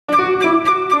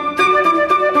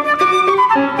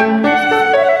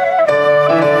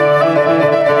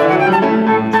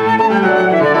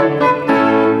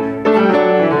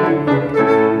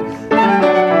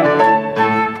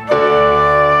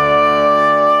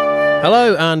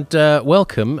Hello and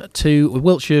welcome to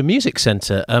Wiltshire Music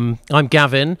Centre. I'm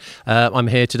Gavin. I'm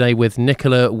here today with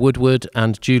Nicola Woodward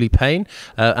and Julie Payne,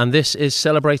 and this is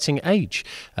Celebrating Age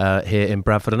here in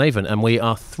Bradford and Avon. And we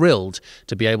are thrilled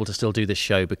to be able to still do this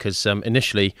show because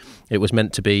initially it was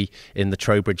meant to be in the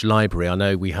Trowbridge Library. I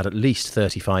know we had at least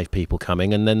 35 people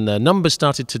coming, and then the numbers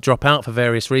started to drop out for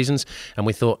various reasons, and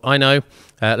we thought,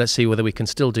 let's see whether we can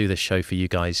still do this show for you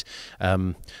guys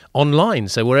online.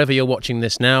 So wherever you're watching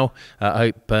this now,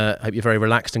 I hope you're very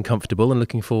relaxed and comfortable and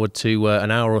looking forward to an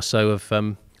hour or so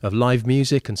of live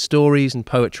music and stories and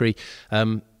poetry.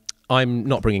 I'm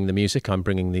not bringing the music, I'm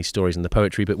bringing the stories and the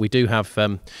poetry, but we do have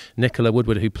Nicola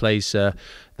Woodward, who plays the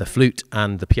flute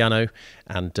and the piano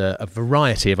and a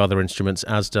variety of other instruments,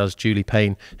 as does Julie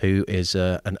Payne, who is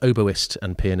an oboist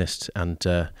and pianist, and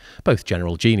both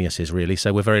general geniuses, really.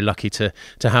 So we're very lucky to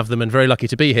have them and very lucky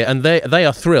to be here. And they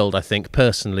are thrilled, I think,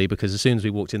 personally, because as soon as we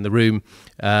walked in the room,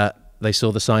 they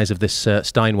saw the size of this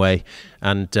Steinway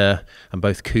and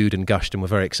both cooed and gushed and were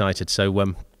very excited.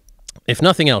 So if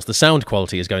nothing else, the sound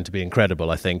quality is going to be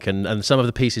incredible, I think, and some of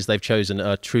the pieces they've chosen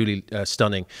are truly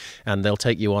stunning, and they'll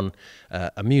take you on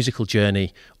a musical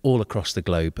journey all across the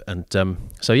globe. And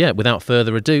so yeah, without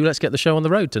further ado, let's get the show on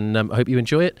the road, and I hope you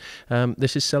enjoy it.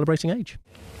 This is Celebrating Age.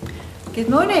 Good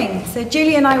morning. So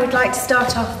Julie and I would like to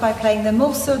start off by playing the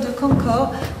Morceau de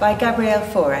Concord by Gabriel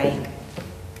Fauré.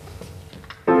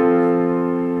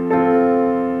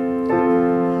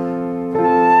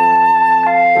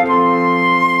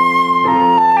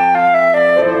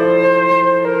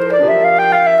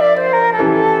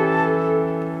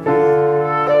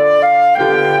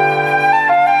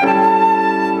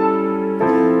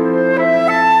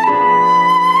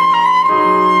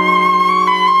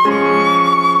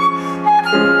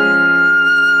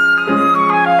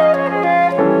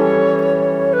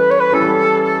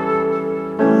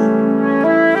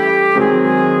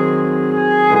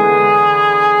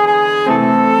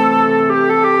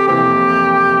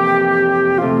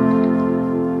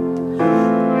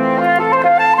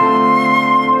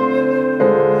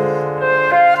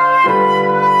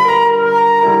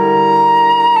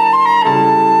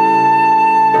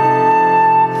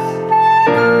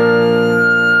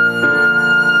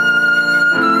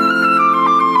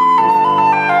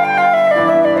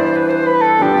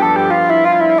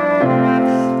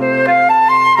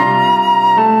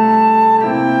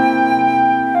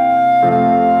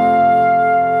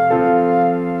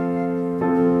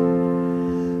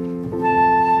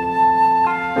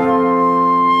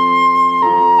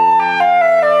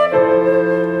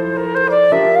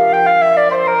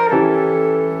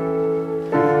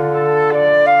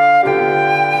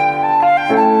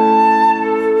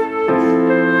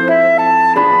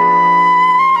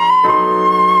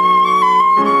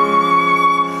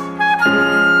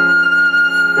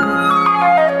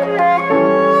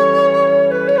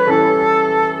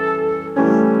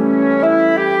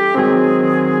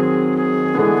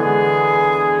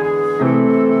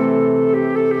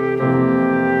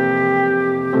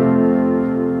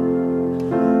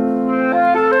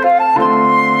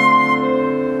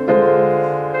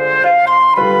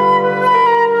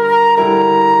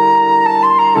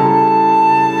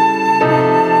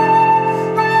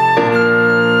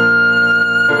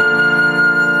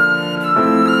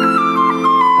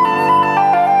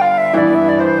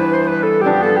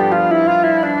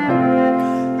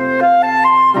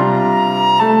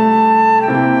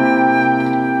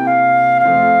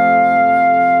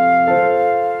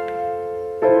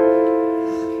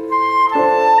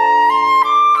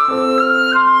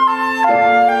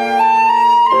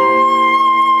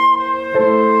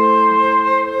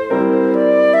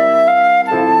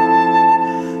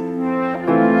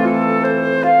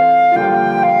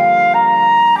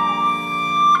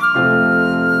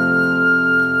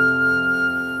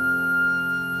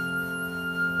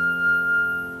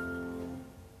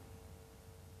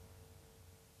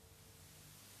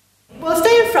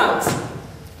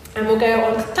 And we'll go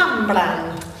on to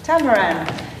Tamboran. Tamboran.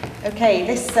 Okay,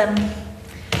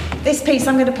 this piece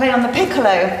I'm going to play on the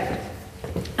piccolo.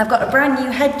 I've got a brand new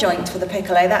head joint for the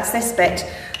piccolo, that's this bit.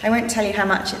 I won't tell you how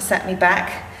much it set me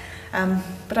back,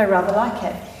 but I rather like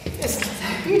it. It's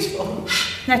beautiful.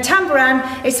 Now,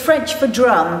 tamboran is French for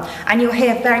drum, and you'll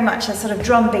hear very much a sort of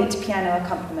drum beat piano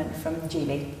accompaniment from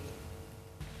Julie.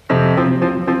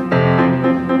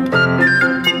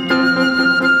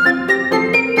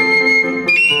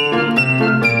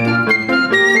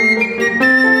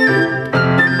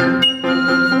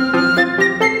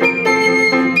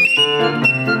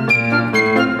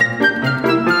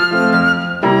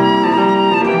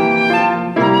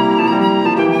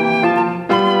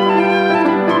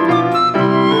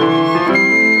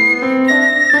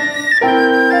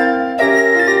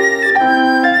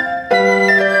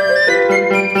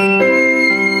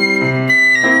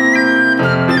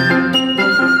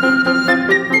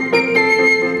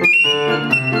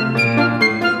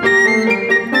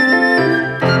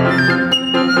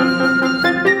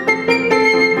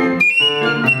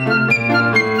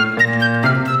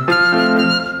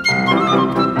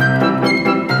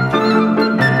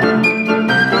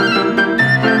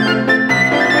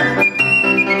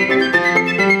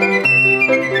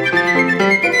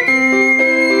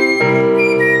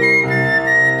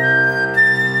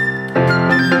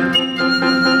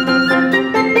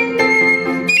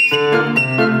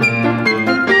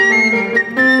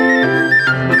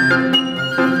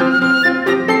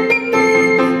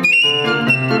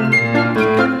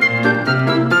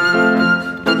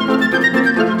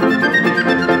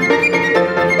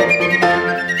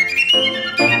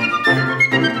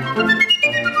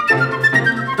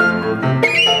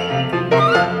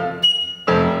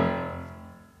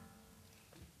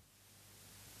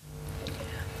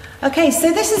 Okay,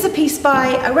 so this is a piece by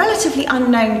a relatively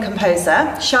unknown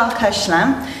composer, Charles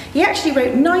Koechlin. He actually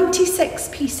wrote 96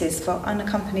 pieces for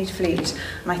unaccompanied flute,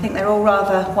 and I think they're all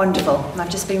rather wonderful, and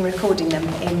I've just been recording them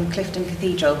in Clifton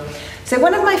Cathedral. So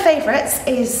one of my favourites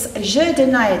is Jeu de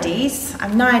Naiades,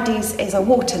 and Naiades is a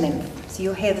water nymph, so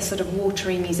you'll hear the sort of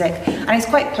watery music, and it's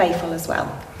quite playful as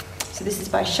well. So this is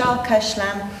by Charles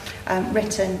Koechlin,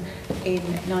 written in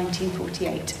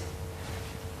 1948.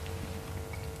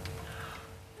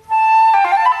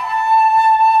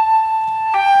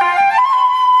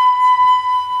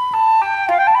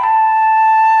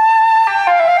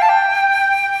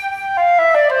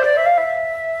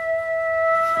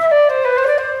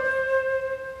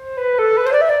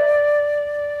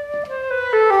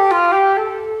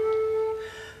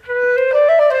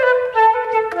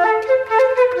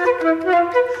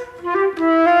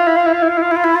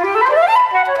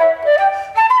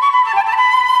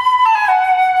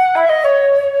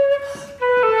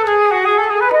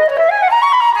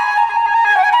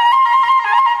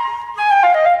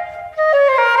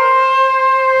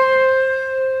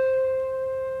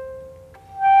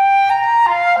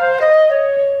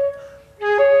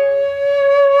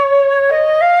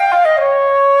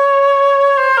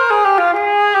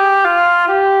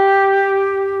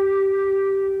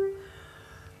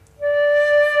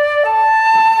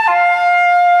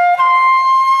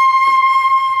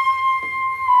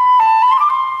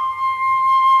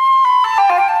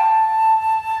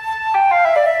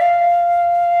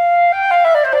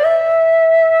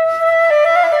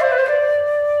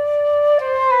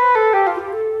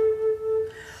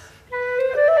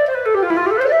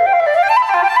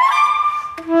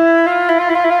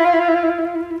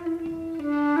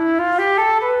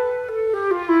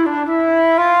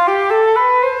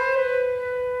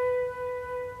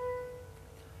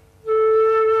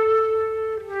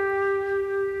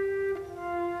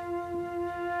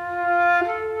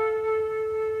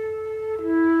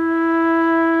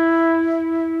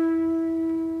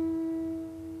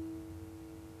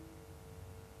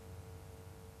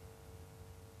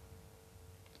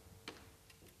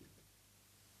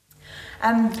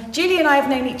 Julie and I have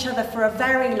known each other for a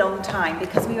very long time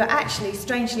because we were actually,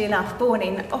 strangely enough, born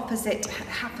in opposite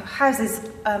houses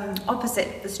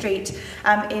opposite the street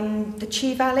in the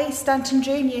Chew Valley, Stanton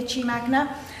Drew, near Chew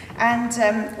Magna. And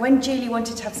when Julie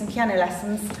wanted to have some piano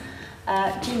lessons,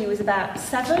 Julie was about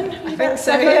 7, I think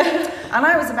so, yeah. And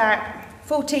I was about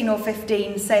 14 or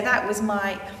 15, so that was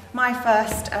my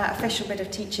first official bit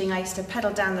of teaching. I used to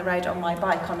pedal down the road on my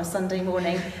bike on a Sunday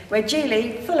morning, where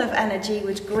Julie, full of energy,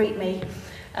 would greet me.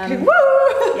 Woo!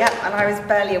 Yeah, and I was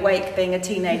barely awake being a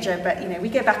teenager, but you know, we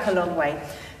go back a long way.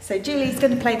 So Julie's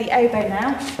going to play the oboe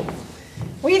now.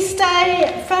 We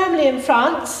stay firmly in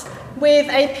France with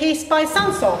a piece by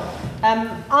Sanson.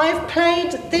 I've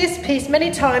played this piece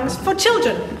many times for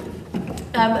children,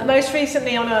 most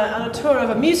recently on a tour of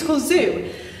a musical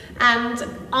zoo. And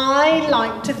I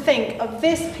like to think of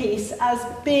this piece as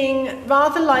being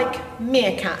rather like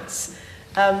meerkats.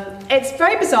 It's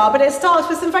very bizarre, but it starts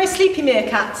with some very sleepy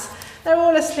meerkats. They're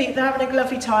all asleep, they're having a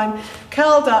lovely time,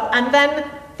 curled up, and then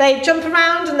they jump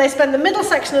around and they spend the middle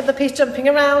section of the piece jumping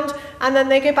around, and then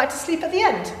they go back to sleep at the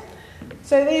end.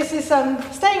 So this is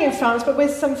staying in France, but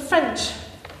with some French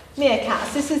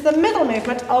meerkats. This is the middle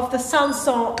movement of the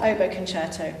Sanson oboe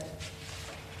concerto.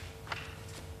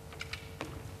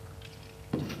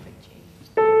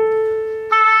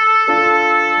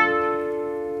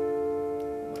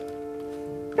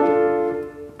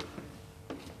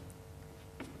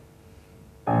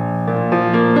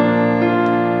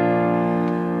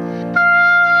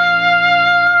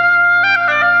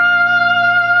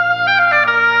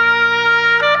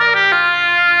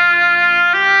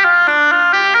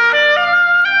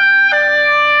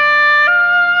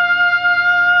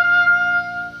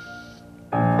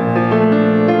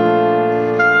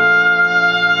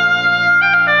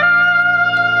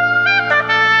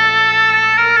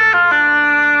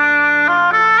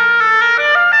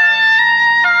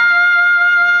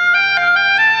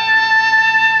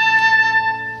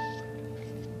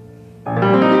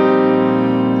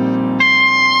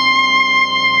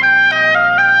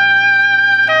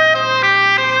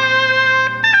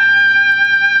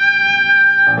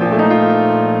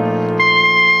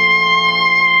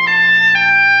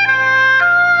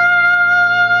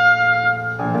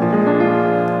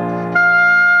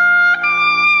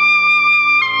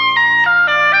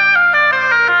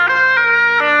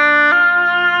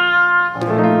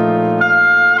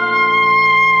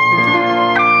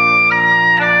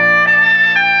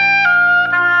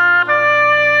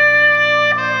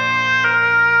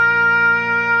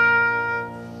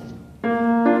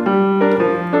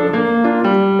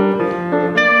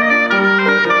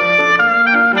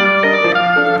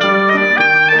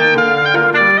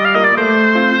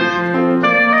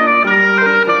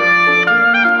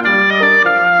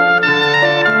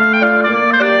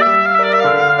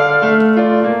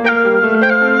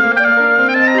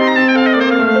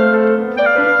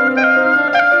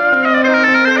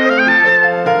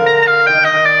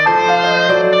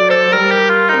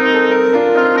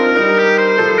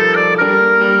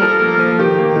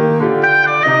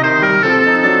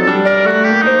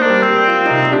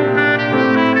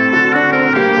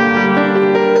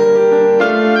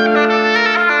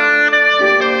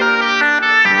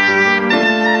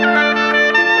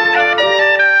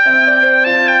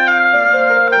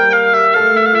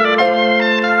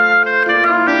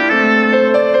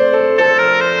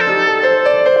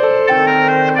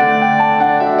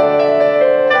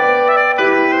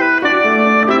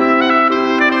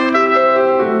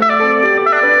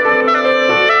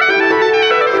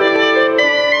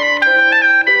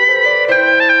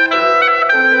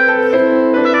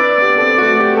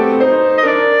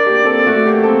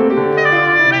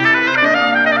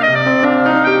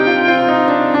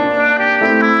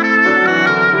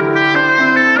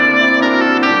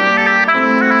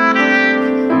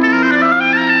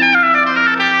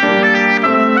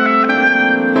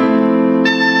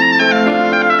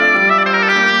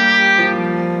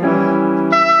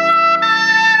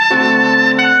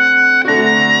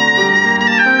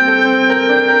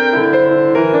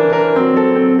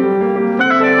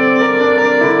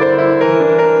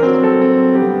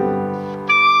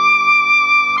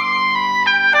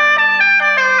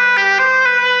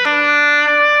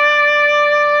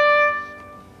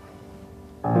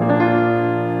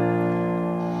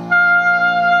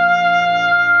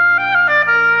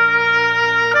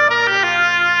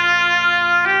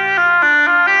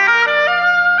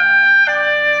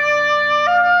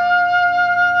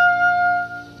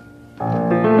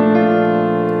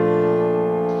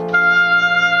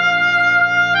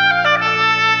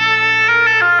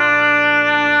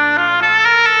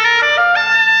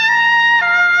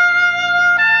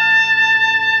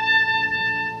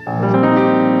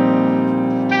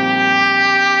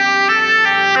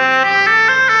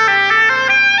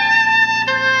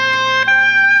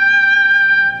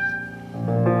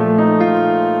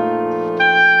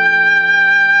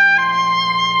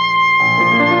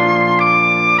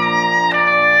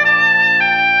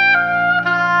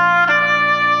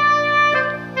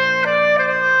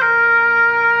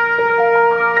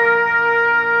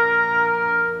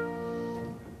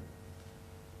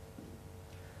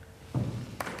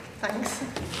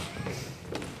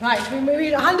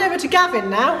 hand over to Gavin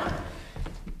now.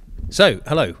 So,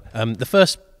 hello. The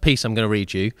first piece I'm going to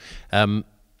read you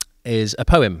is a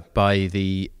poem by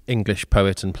the English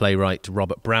poet and playwright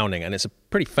Robert Browning, and it's a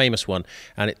pretty famous one,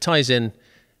 and it ties in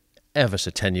ever so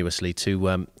tenuously to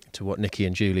what Nikki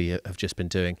and Julie have just been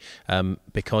doing,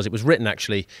 because it was written,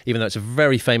 actually, even though it's a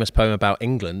very famous poem about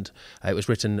England, it was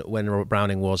written when Robert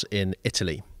Browning was in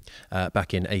Italy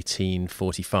back in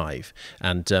 1845.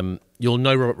 And you'll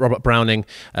know Robert Browning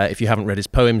if you haven't read his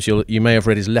poems. You may have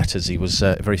read his letters. He was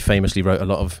very famously wrote a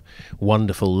lot of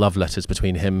wonderful love letters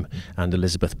between him and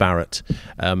Elizabeth Barrett.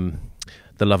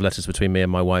 The love letters between me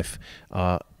and my wife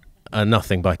are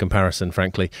nothing by comparison,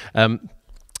 frankly.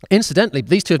 Incidentally,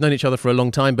 these two have known each other for a long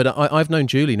time, but I've known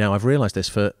Julie now, I've realised this,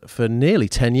 for nearly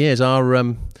 10 years.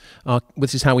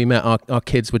 This is how we met. Our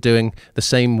kids were doing the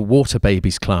same water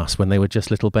babies class when they were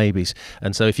just little babies.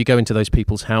 And so if you go into those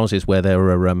people's houses where there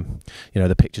are,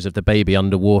 the pictures of the baby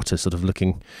underwater, sort of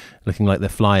looking like they're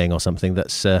flying or something,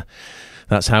 that's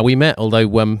how we met,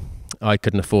 although I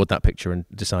couldn't afford that picture and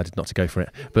decided not to go for it.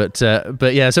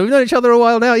 But yeah, so we've known each other a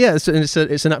while now. Yeah,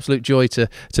 it's an absolute joy to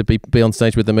be on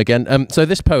stage with them again. So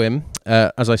this poem,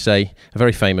 as I say, a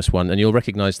very famous one, and you'll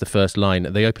recognise the first line.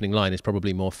 The opening line is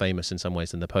probably more famous in some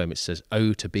ways than the poem. It says,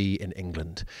 "Oh, to be in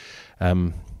England."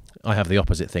 I have the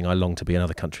opposite thing. I long to be in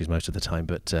other countries most of the time.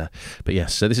 But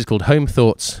yes, so this is called Home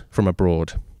Thoughts from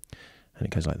Abroad. And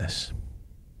it goes like this.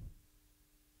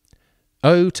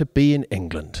 Oh, to be in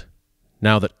England,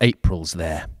 now that April's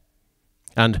there.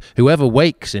 And whoever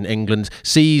wakes in England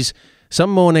sees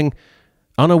some morning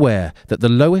unaware that the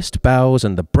lowest boughs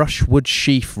and the brushwood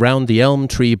sheaf round the elm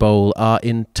tree bole are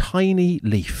in tiny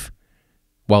leaf,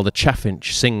 while the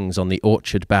chaffinch sings on the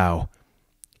orchard bough,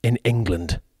 in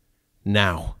England,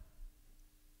 now.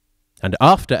 And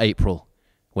after April,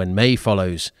 when May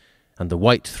follows, and the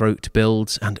white throat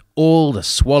builds, and all the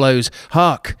swallows,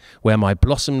 hark, where my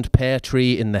blossomed pear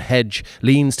tree in the hedge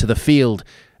leans to the field,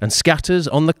 and scatters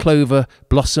on the clover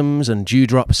blossoms and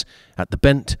dewdrops at the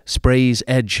bent spray's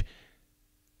edge.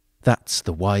 That's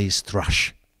the wise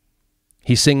thrush.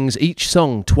 He sings each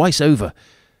song twice over,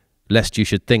 lest you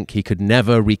should think he could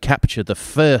never recapture the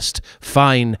first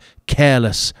fine,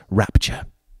 careless rapture.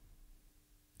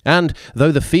 And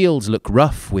though the fields look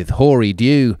rough with hoary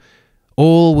dew,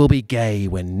 all will be gay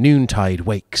when noontide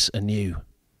wakes anew.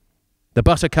 The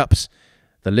buttercups,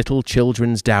 the little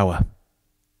children's dower,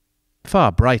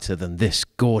 far brighter than this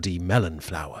gaudy melon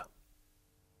flower.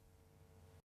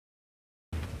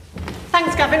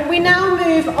 Thanks, Gavin. We now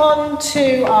move on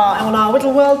to our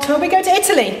little world tour. We go to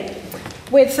Italy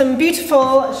with some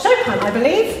beautiful Chopin, I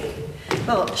believe.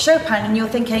 Well, Chopin, and you're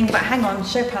thinking, but hang on,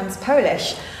 Chopin's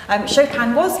Polish.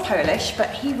 Chopin was Polish, but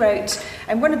he wrote,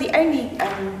 one of the only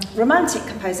romantic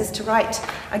composers to write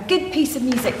a good piece of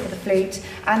music for the flute,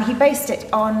 and he based it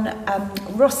on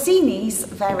Rossini's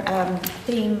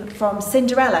theme from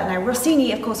Cinderella. Now,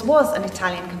 Rossini, of course, was an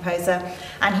Italian composer,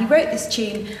 and he wrote this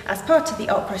tune as part of the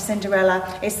opera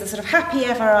Cinderella. It's the sort of happy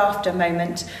ever after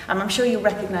moment, and I'm sure you'll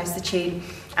recognise the tune.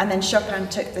 And then Chopin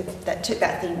took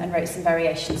that theme and wrote some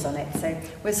variations on it. So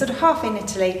we're sort of half in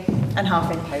Italy and half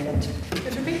in Poland.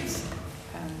 It repeats?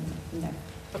 No.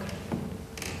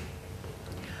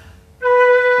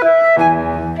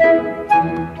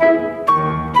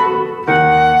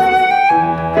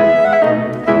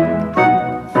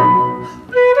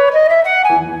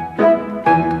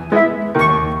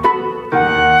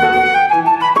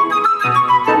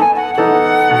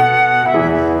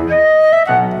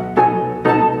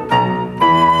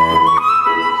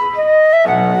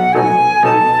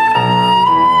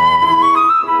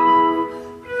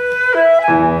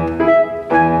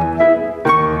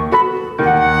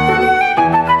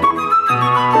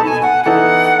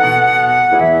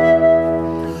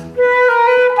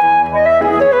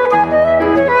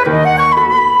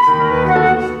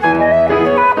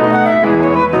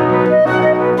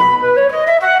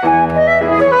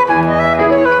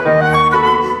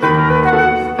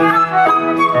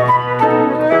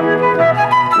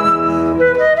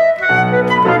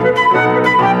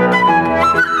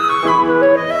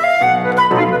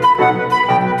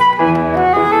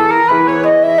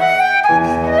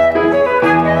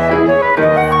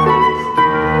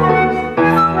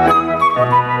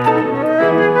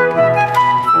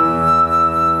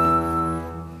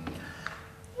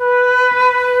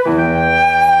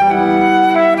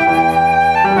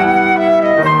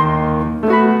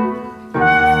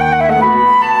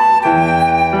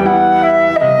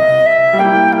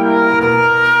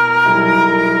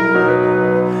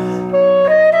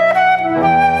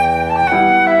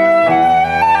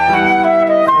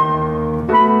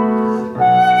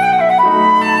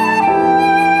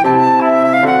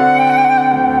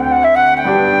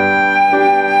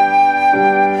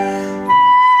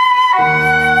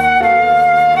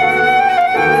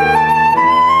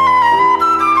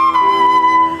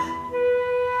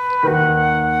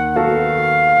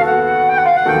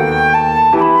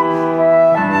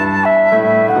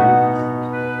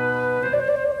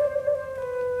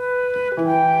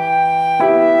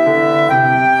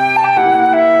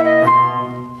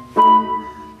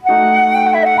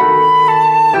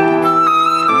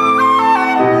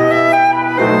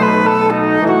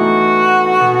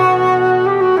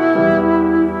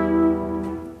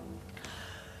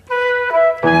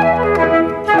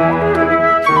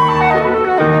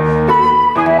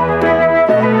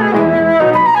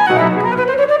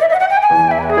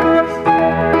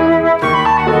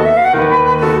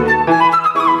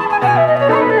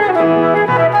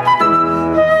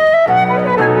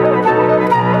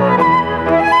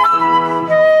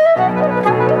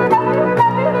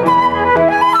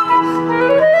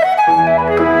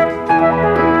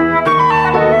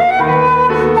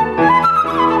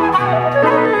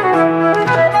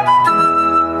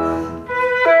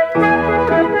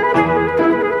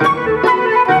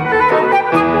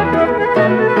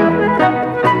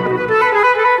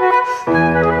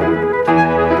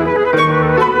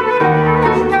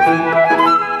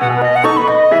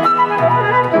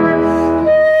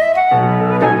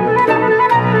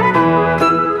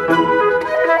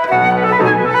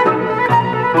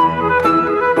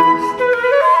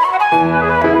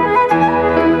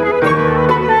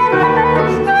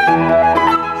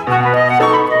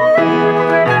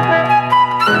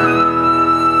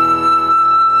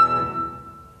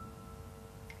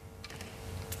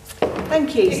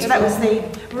 Thank you. So that was the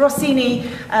Rossini,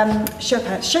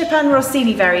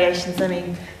 Chopin-Rossini variations, I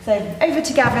mean. So over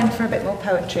to Gavin for a bit more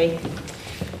poetry.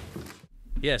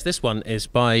 Yes, this one is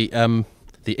by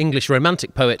the English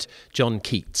Romantic poet John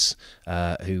Keats,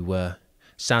 who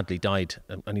sadly died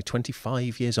only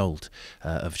 25 years old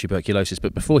of tuberculosis.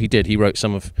 But before he did, he wrote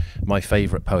some of my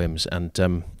favourite poems, and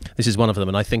this is one of them,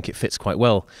 and I think it fits quite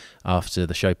well after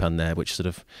the Chopin there, which sort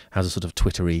of has a sort of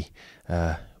twittery,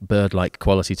 bird-like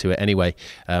quality to it anyway.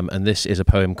 And this is a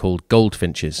poem called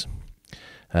Goldfinches,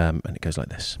 and it goes like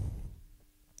this.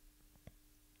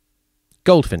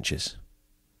 Goldfinches.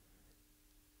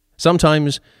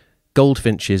 Sometimes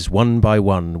goldfinches one by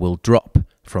one will drop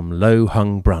from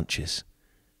low-hung branches.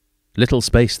 Little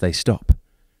space they stop,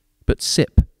 but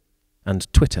sip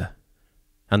and twitter,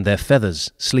 and their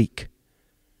feathers sleek.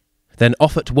 Then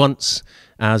off at once,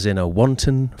 as in a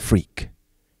wanton freak.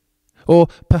 Or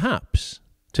perhaps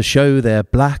to show their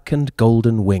black and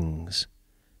golden wings,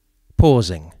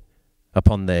 pausing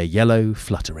upon their yellow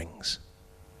flutterings.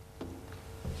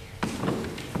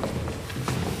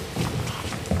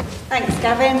 Thanks,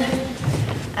 Gavin.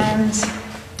 And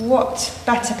what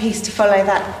better piece to follow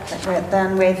that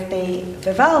than with the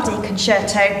Vivaldi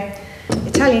concerto,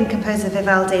 Italian composer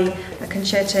Vivaldi, a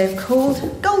concerto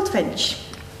called Goldfinch.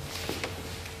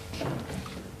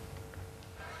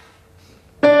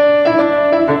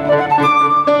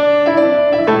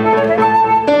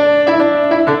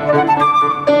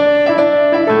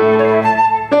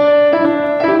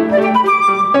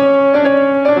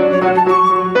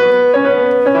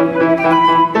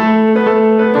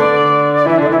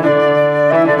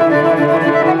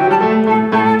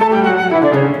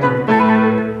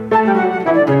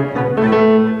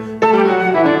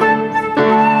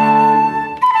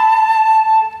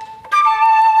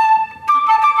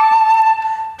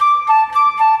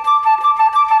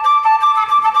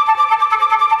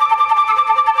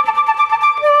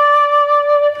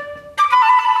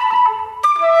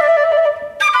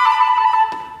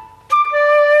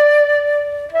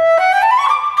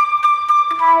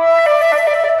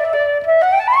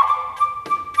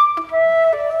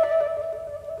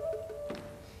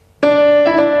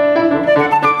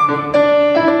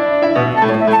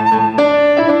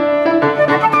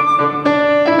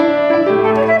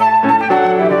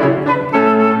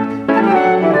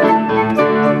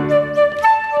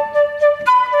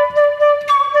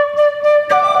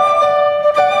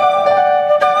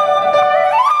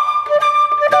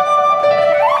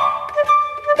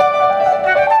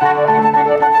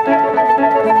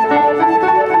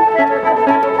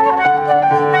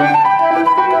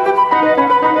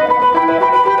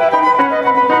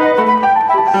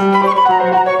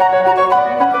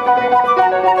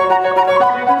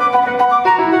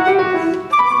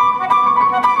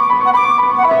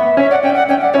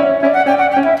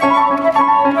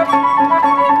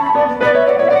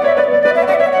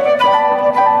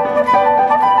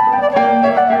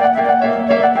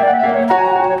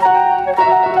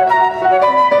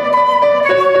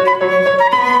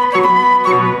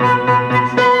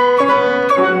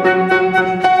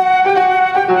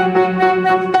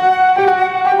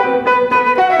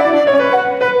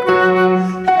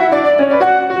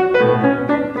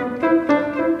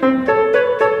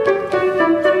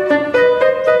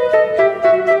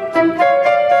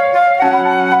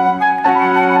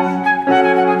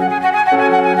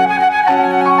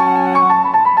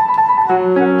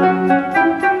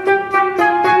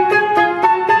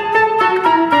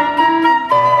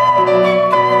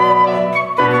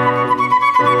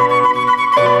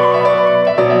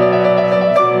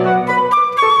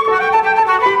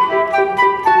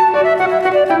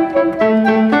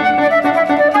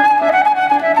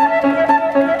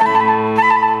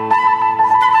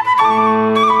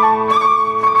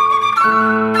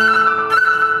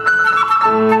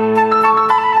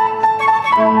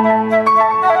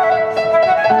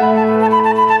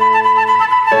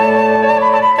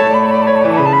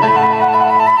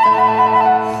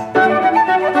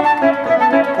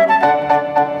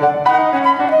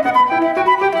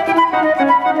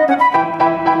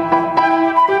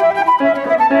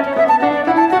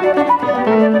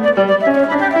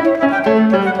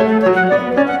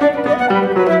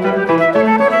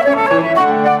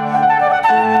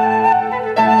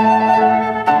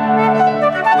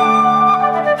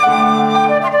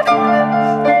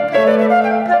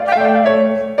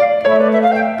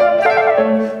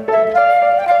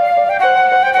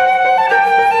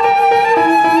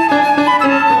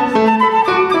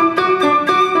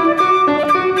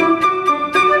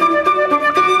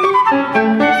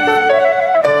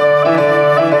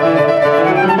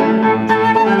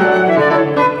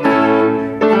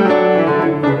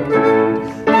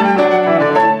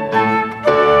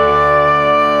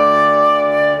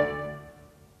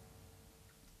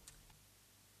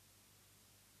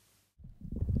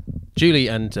 Julie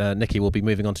and Nikki will be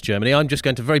moving on to Germany. I'm just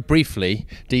going to very briefly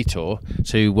detour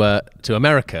to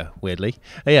America. Weirdly,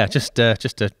 just to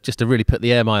really put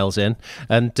the air miles in.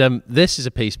 And this is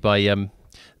a piece by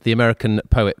the American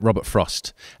poet Robert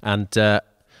Frost, and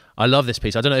I love this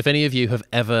piece. I don't know if any of you have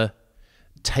ever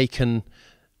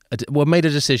made a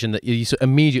decision that you sort of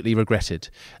immediately regretted,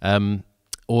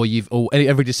 or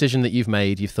every decision that you've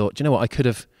made, you've thought, you know what, I could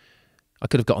have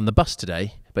got on the bus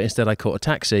today, but instead I caught a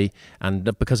taxi, and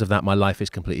because of that my life is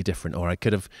completely different. Or I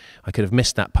could have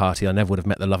missed that party, I never would have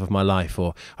met the love of my life.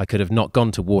 Or I could have not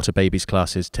gone to water babies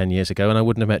classes 10 years ago and I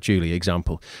wouldn't have met Julie,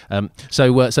 example.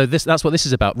 So that's what this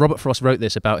is about. Robert Frost wrote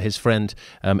this about his friend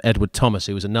Edward Thomas,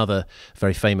 who was another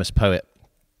very famous poet.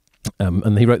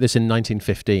 And he wrote this in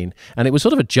 1915, and it was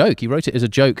sort of a joke. He wrote it as a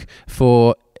joke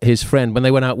for his friend. When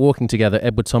they went out walking together,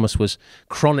 Edward Thomas was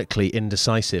chronically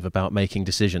indecisive about making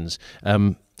decisions,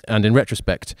 and in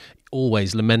retrospect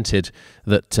always lamented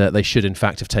that they should in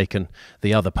fact have taken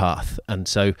the other path. And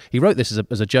so he wrote this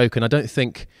as a joke, and I don't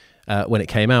think when it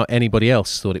came out anybody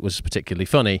else thought it was particularly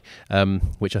funny,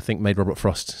 which I think made Robert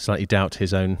Frost slightly doubt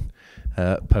his own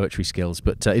poetry skills.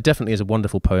 But it definitely is a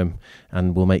wonderful poem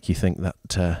and will make you think that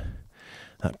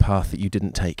that path that you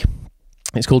didn't take.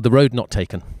 It's called The Road Not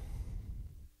Taken.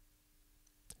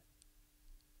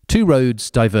 Two roads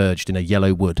diverged in a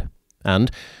yellow wood, and,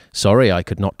 sorry I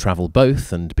could not travel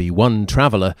both and be one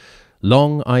traveller,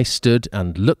 long I stood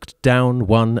and looked down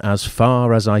one as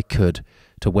far as I could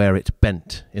to where it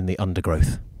bent in the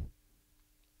undergrowth.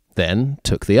 Then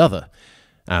took the other,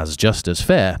 as just as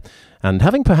fair, and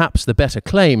having perhaps the better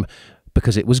claim,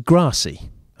 because it was grassy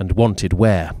and wanted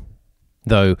wear,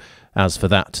 though, as for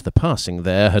that, the passing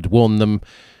there had worn them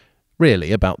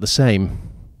really about the same.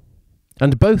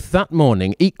 And both that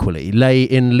morning equally lay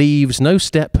in leaves no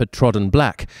step had trodden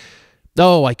black.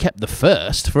 Oh, I kept the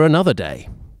first for another day.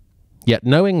 Yet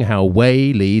knowing how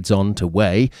way leads on to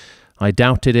way, I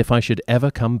doubted if I should ever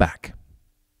come back.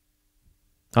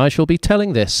 I shall be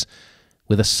telling this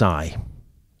with a sigh,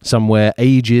 somewhere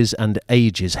ages and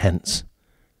ages hence.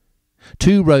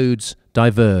 Two roads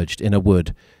diverged in a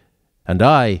wood, and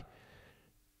I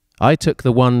took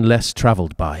the one less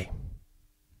travelled by.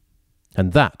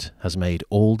 And that has made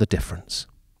all the difference.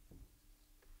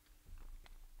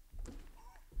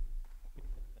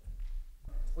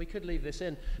 We could leave this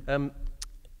in.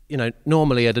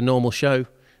 Normally at a normal show,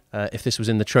 if this was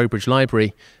in the Trowbridge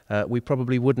Library, we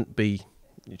probably wouldn't be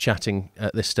chatting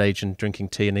at this stage and drinking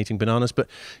tea and eating bananas, but,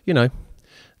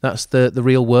 that's the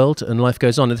real world and life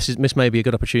goes on. And this may be a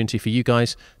good opportunity for you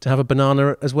guys to have a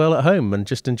banana as well at home and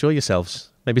just enjoy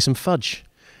yourselves. Maybe some fudge.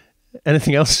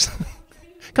 Anything else?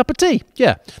 Cup of tea.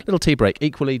 Yeah, little tea break.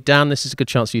 Equally, Dan, this is a good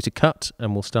chance for you to cut,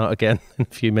 and we'll start again in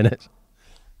a few minutes.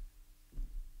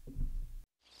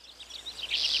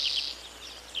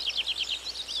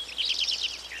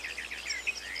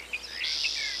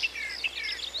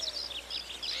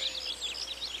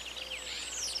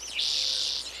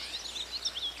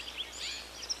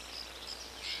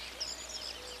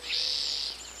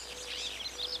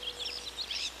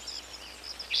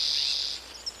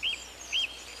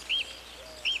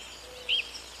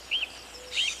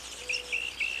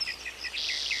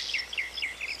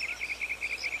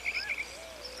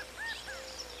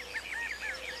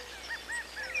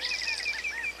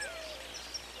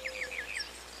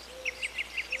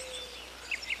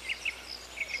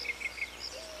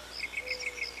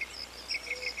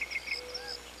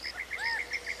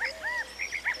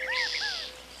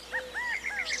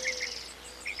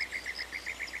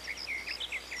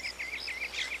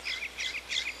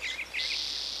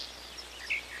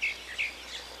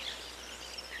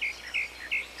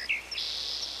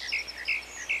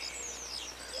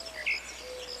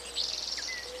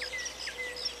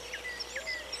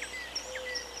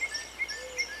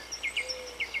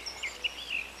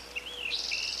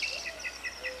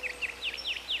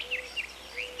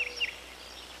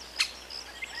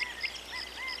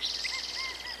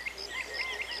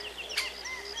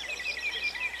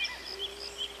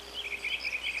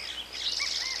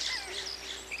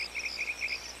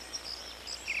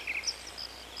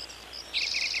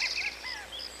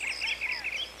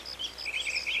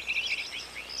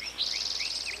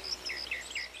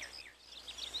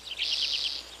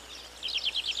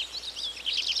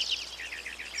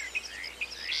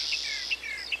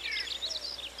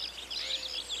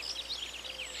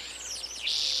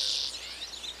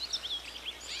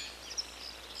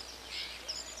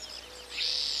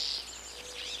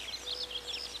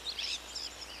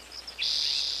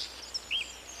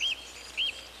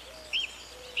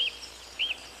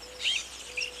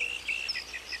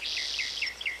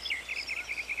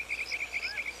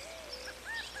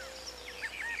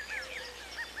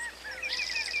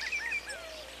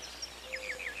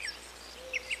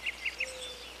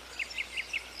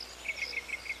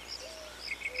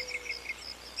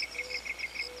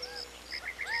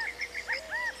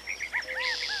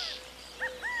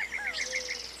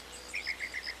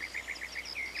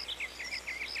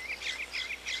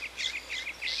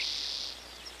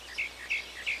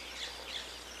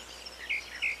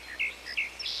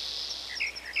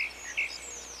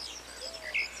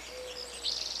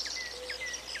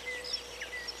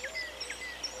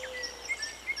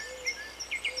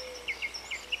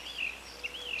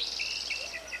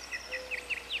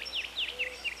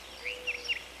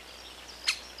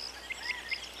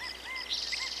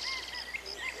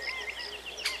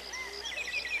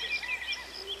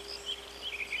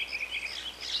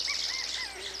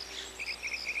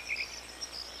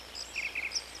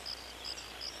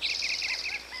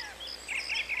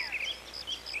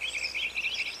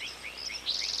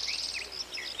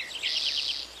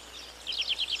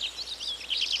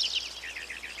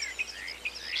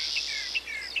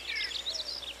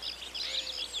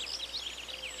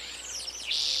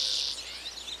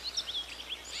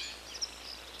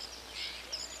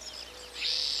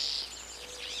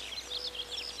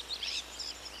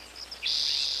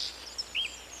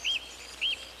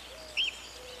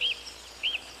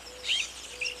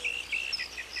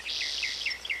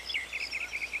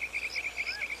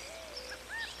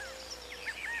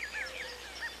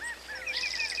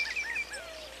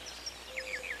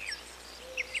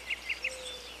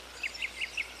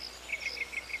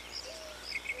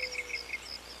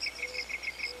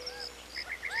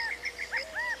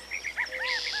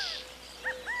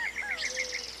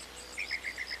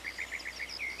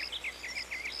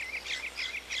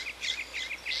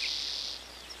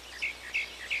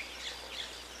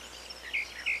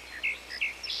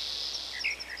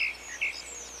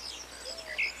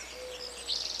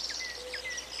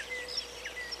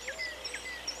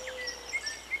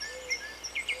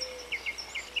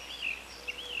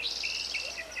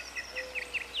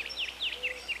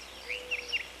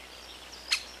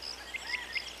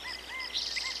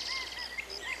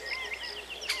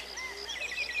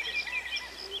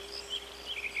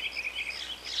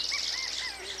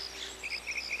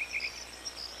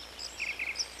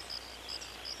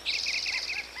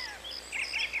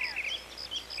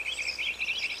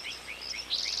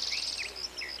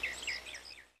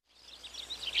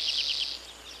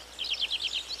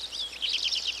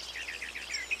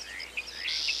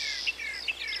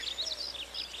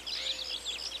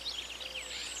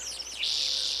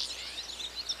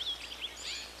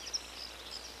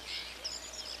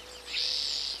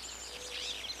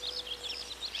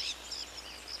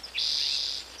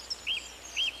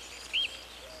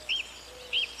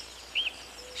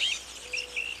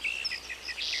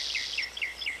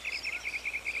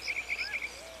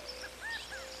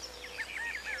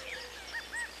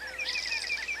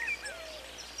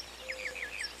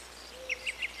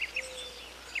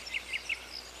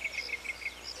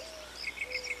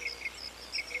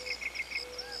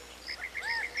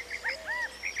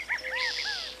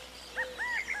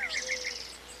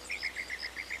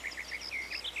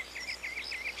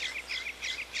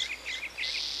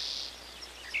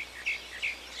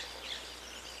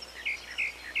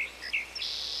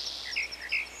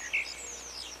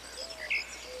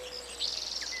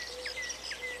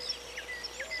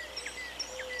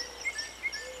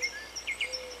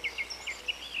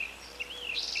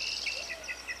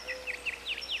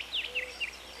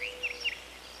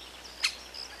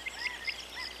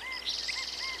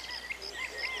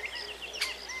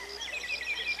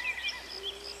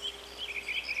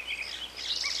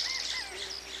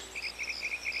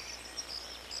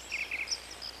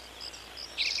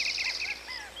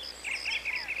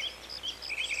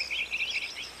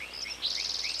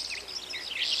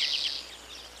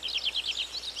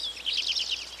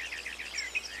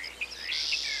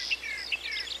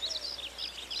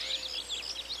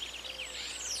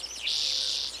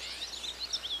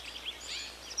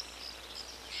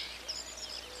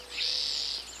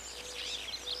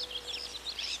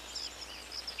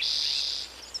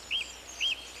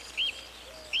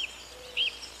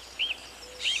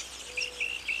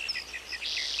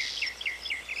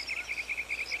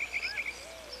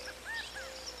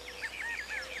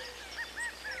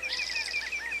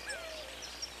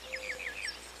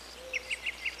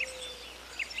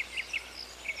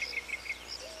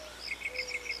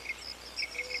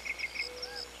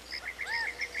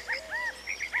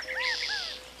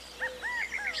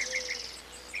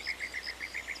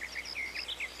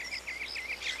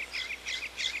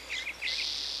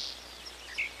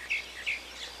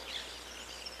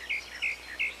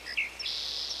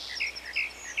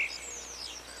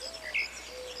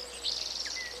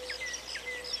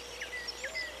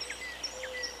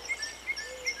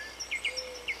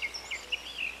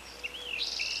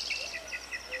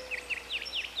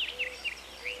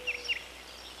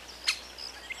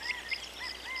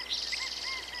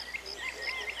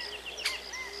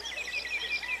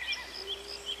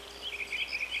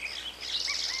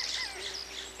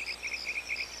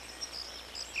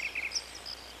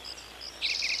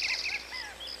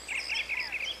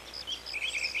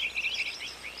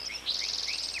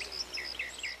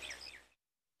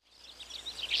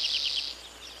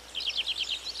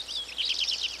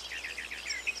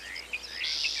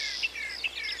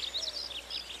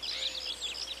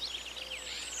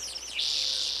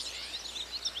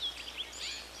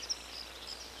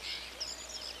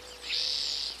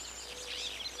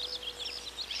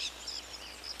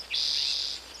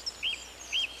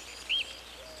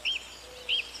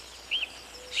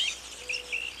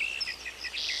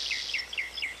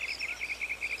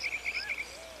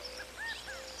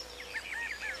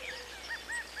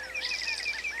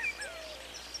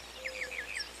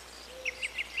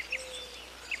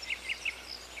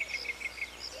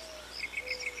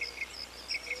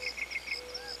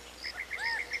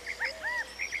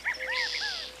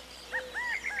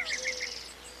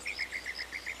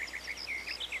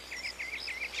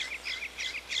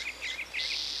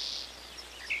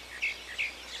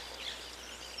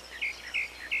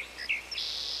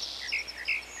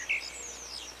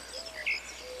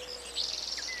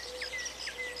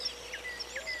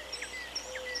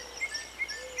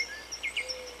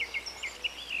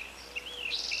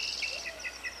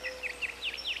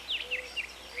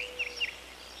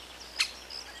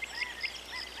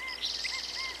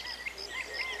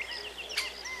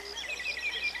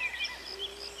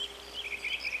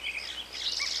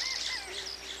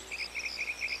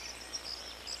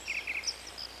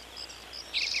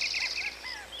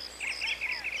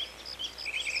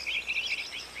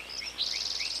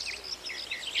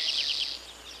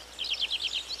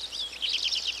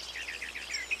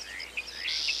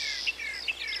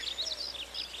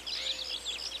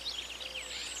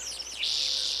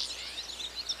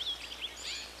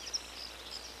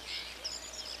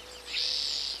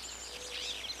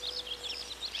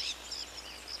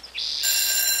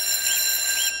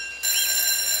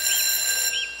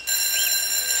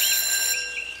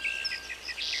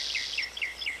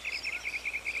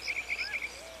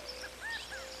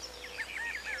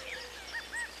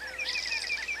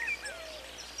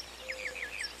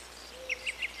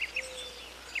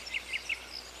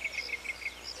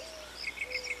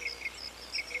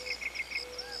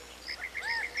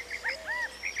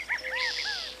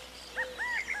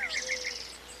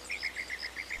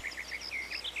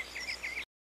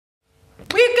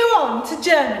 on to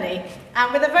Germany,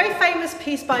 and with a very famous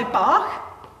piece by Bach.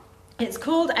 It's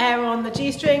called Air on the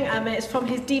G string, and it's from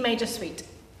his D major suite.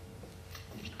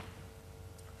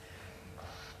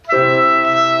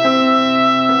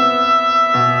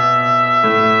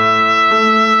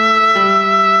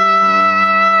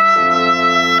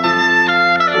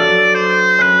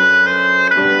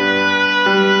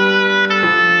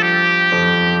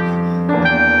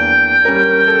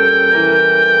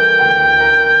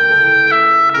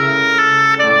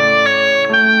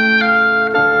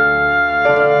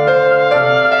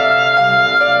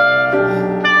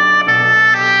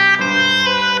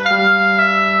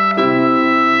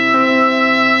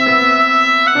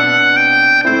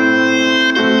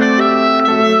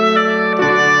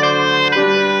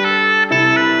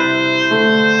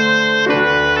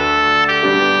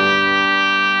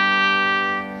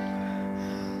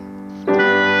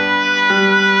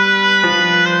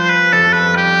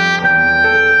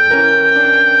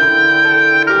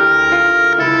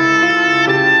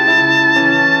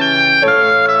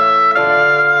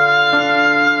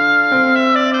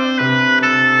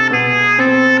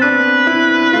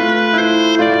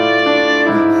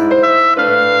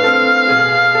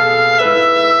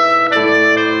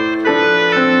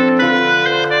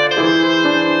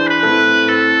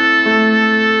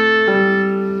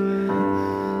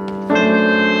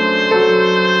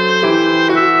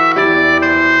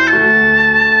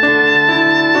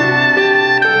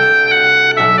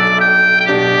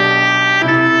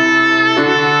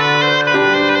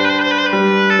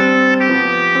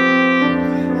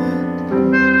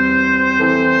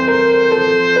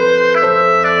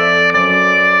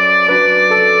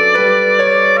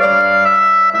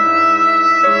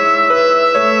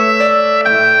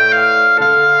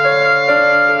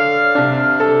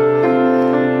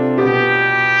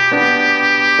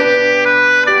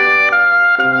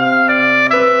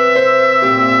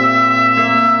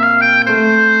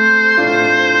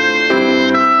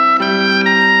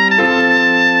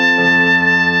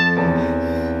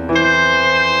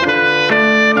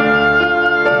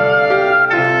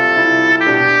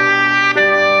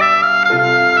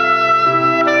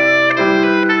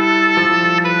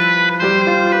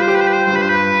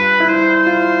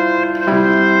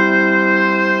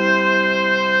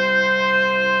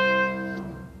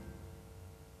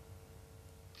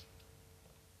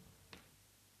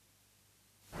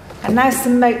 And now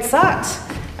some Mozart.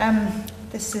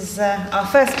 This is our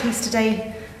first piece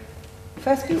today.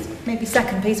 First piece, maybe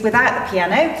second piece, without the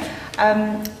piano.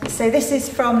 So this is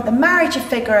from The Marriage of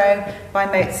Figaro by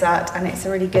Mozart, and it's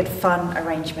a really good, fun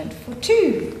arrangement for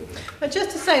two. But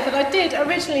just to say that I did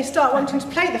originally start wanting to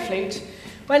play the flute.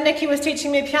 When Nikki was teaching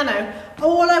me piano,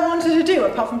 all I wanted to do,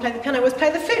 apart from play the piano, was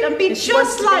play the flute and be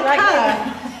just like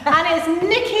her. And it's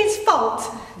Nikki's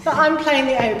fault that I'm playing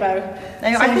the oboe.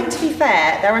 Now, I think, to be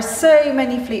fair, there are so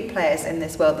many flute players in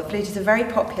this world. The flute is a very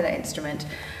popular instrument,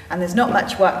 and there's not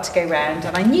much work to go round.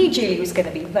 And I knew Julie was going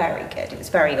to be very good. It was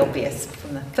very obvious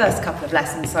from the first couple of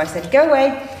lessons. So I said, go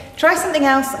away, try something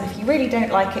else, and if you really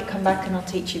don't like it, come back and I'll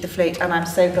teach you the flute. And I'm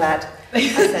so glad I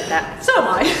said that. So am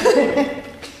I.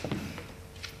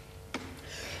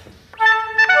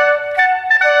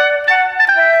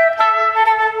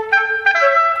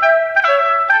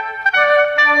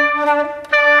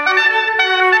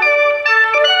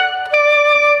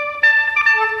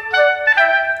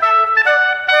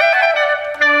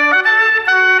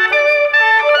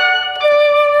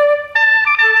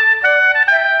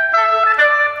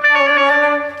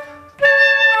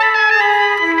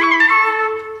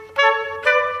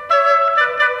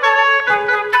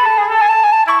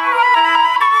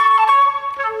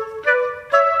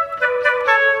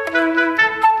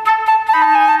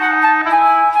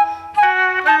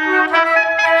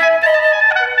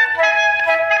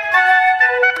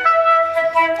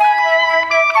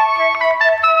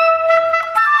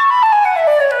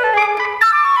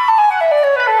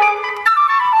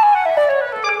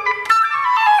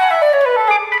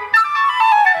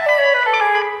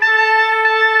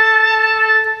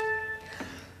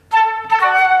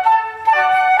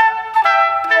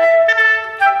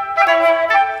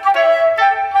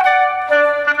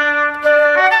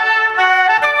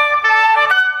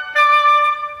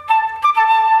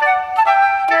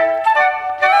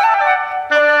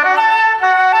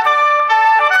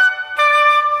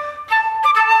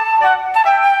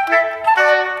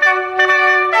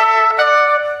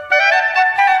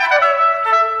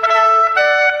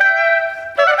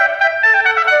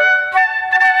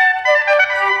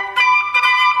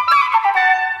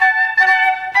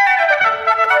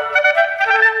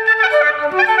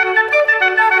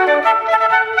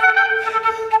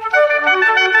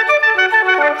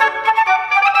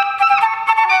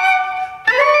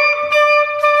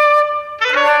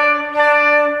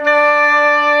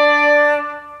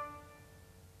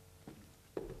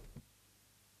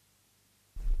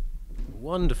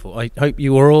 Wonderful. I hope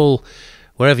you are all,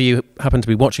 wherever you happen to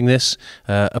be watching this,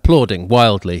 applauding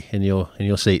wildly in your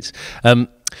seats.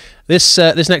 This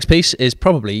next piece is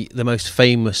probably the most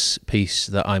famous piece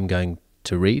that I'm going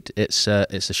to read. It's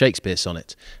a Shakespeare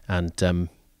sonnet, and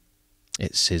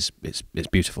it's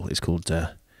beautiful. It's called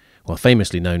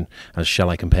famously known as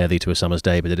 "Shall I Compare Thee to a Summer's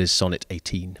Day," but it is Sonnet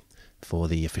 18 for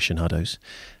the aficionados,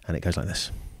 and it goes like this.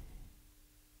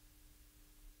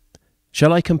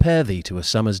 Shall I compare thee to a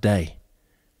summer's day?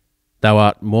 Thou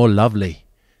art more lovely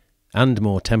and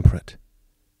more temperate.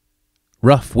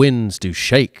 Rough winds do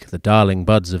shake the darling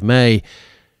buds of May,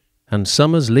 and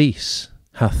summer's lease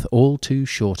hath all too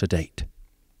short a date.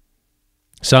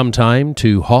 Sometime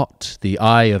too hot the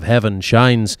eye of heaven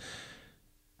shines,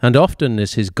 and often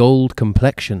is his gold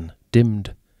complexion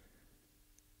dimmed.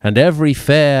 And every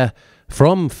fair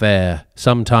from fair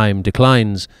sometime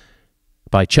declines,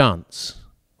 by chance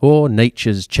or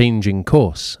nature's changing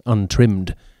course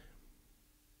untrimmed.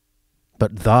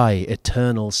 But thy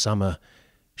eternal summer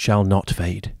shall not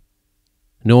fade,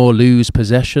 nor lose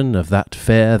possession of that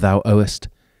fair thou owest,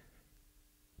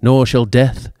 nor shall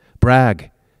death brag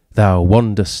thou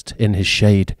wanderest in his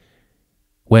shade,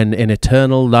 when in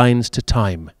eternal lines to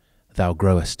time thou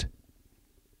growest.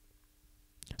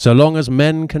 So long as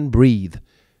men can breathe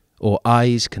or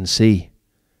eyes can see,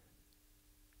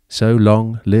 so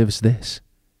long lives this,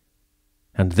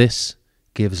 and this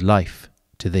gives life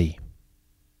to thee.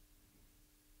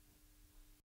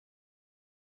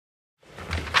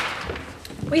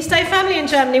 We stay firmly in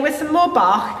Germany with some more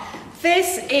Bach.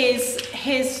 This is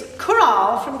his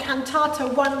chorale from Cantata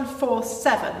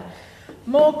 147,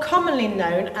 more commonly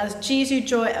known as Jesu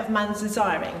Joy of Man's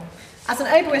Desiring. As an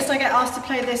oboist, I get asked to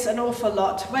play this an awful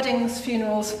lot. Weddings,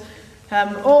 funerals,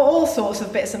 all sorts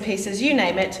of bits and pieces, you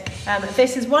name it.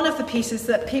 This is one of the pieces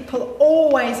that people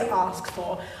always ask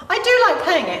for. I do like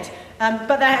playing it,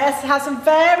 but it has some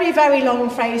very, very long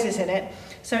phrases in it.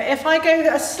 So if I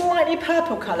go a slightly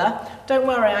purple colour, don't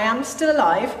worry, I am still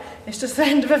alive. It's just the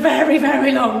end of a very,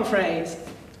 very long phrase.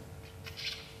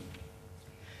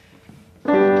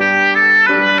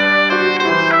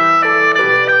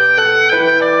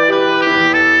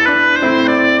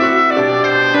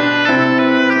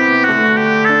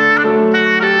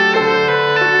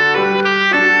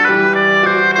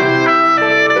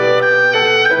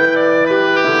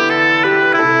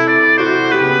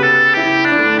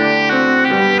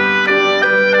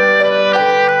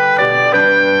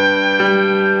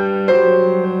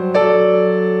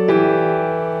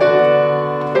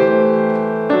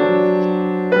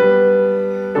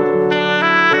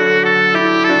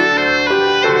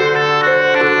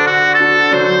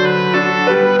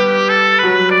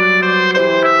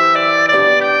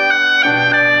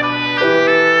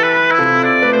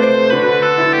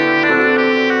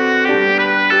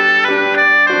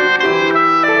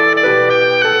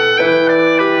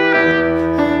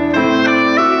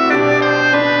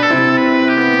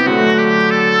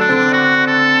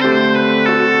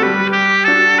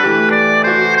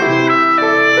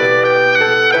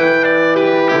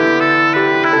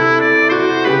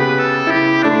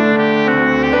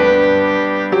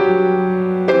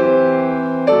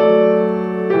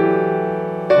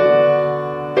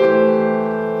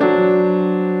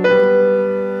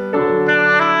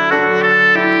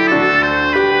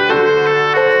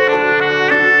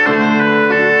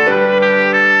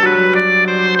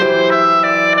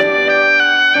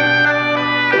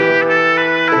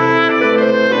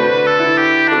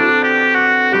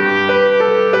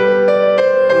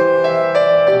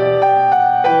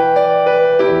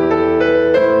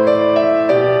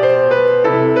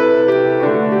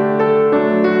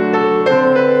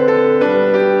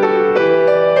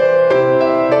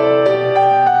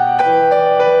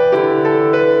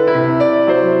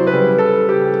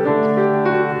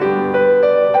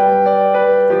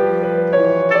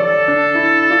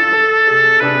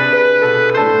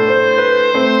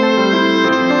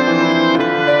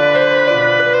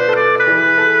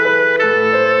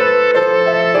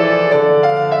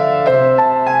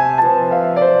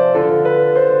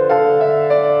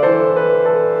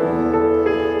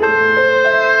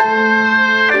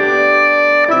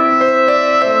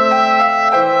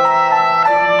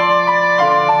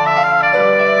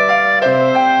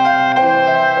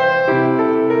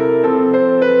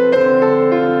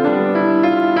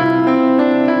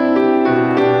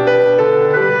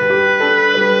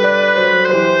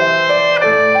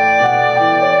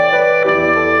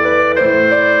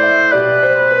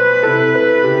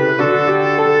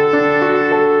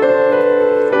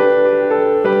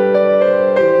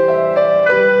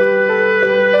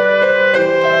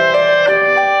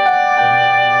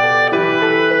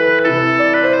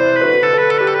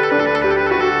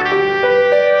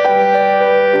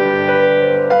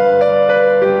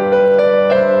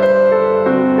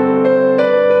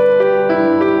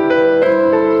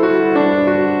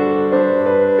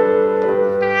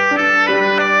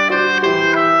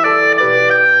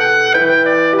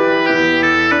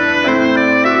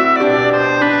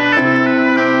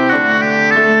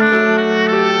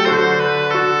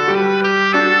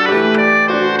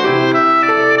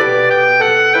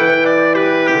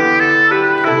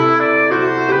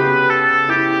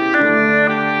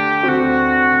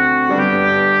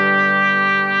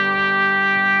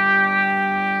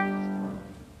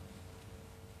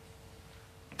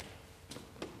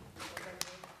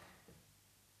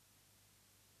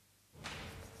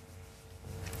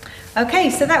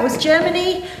 Okay, so that was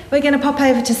Germany. We're going to pop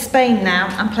over to Spain now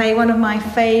and play one of my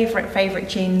favourite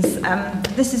tunes.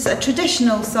 This is a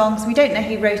traditional song, so we don't know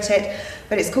who wrote it,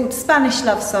 but it's called Spanish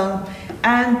Love Song,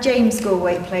 and James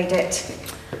Galway played it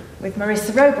with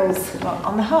Marissa Robles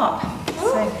on the harp.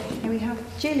 Oh. So here we have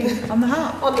Julie on the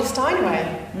harp. On the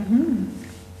Steinway. Mm-hmm.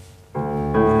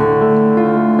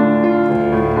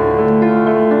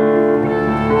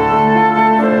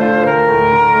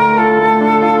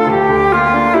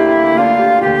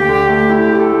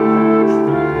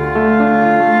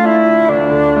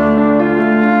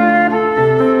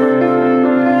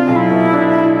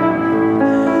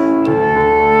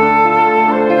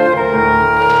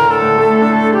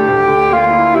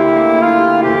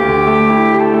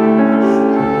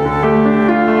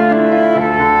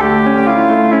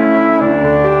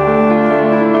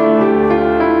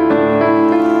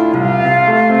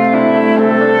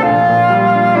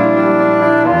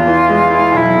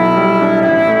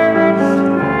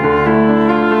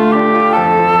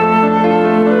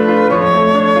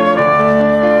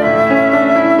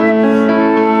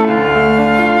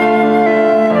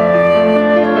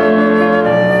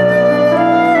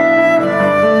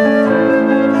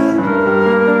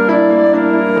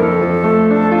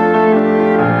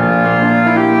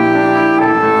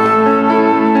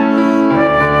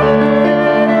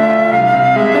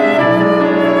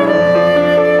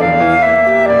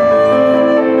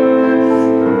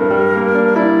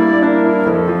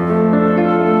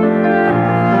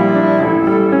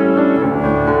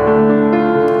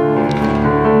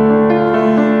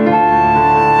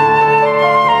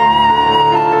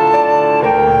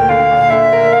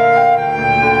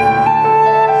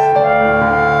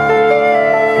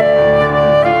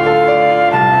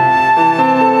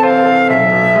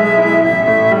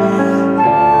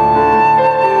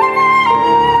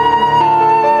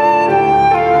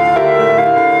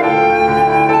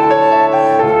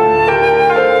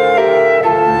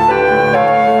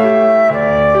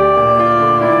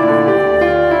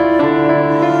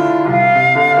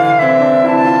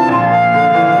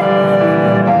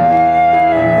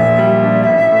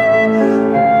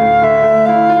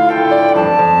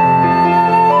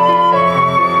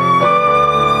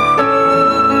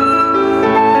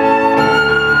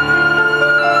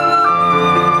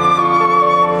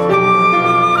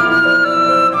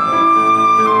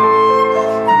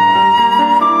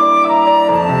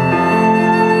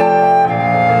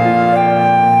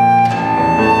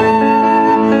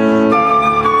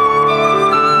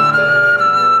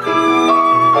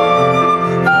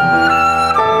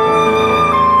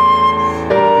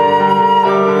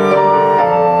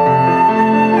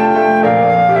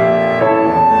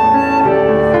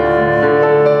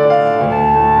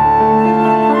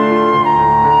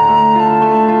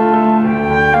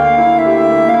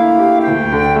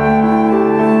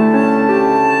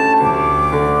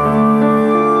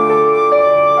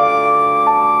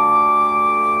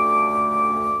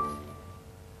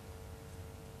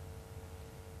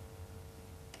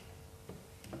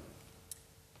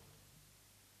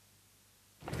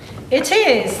 It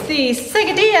is the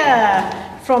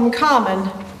Seguidilla from Carmen.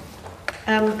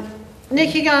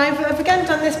 Nikki and I have again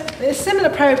done this similar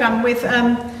programme with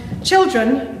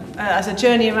children as a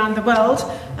journey around the world,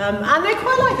 and they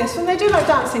quite like this and they do like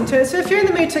dancing to it. So if you're in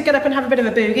the mood to get up and have a bit of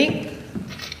a boogie,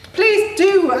 please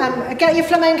do get your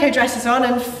flamenco dresses on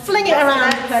and fling it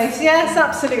around the place. Yes,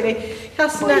 absolutely.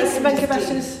 Castanets, flamenco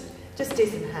dresses. Just do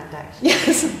some hand action.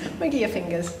 Yes, wiggle your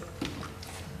fingers.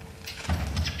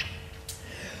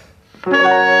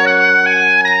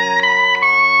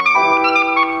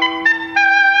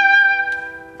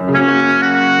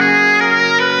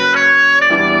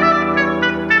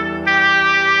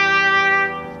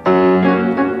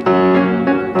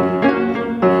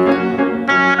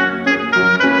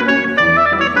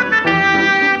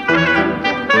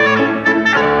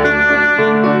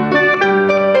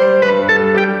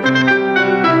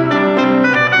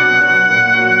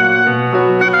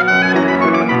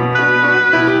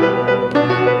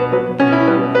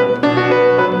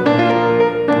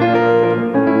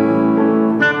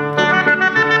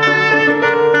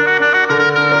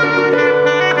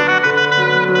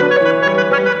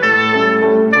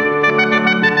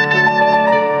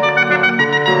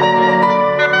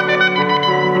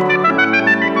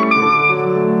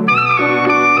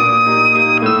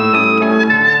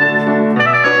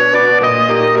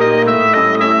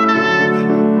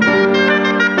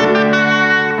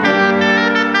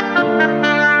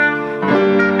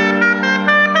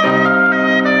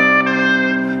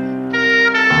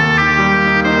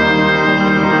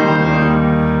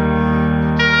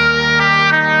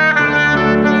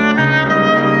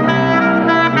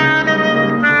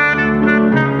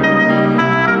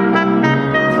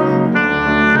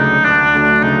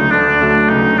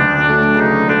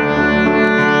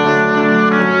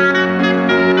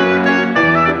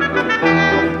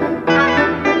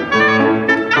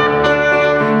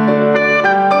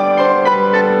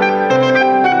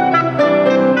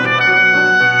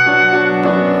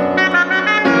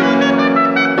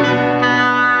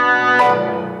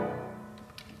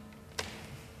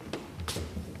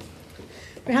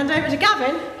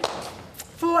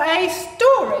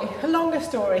 a longer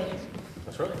story.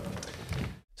 That's right.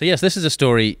 So yes, this is a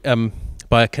story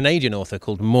by a Canadian author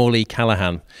called Morley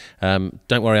Callaghan.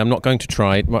 Don't worry, I'm not going to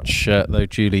try, much though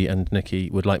Julie and Nikki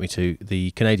would like me to,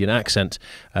 the Canadian accent,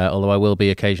 although I will be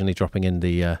occasionally dropping in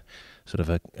the sort of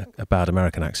a bad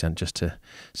American accent just to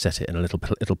set it in a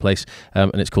little place.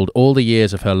 And it's called All the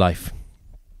Years of Her Life.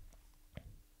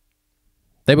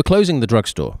 They were closing the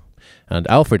drugstore, and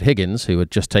Alfred Higgins, who had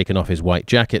just taken off his white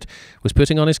jacket, was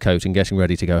putting on his coat and getting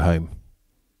ready to go home.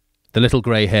 The little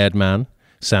grey-haired man,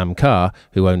 Sam Carr,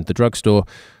 who owned the drugstore,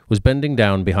 was bending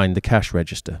down behind the cash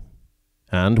register.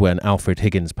 And when Alfred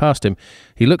Higgins passed him,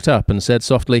 he looked up and said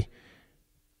softly,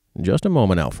 "Just a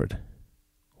moment, Alfred.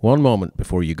 One moment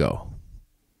before you go."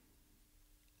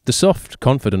 The soft,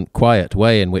 confident, quiet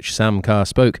way in which Sam Carr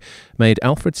spoke made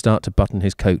Alfred start to button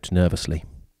his coat nervously.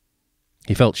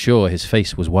 He felt sure his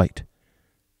face was white.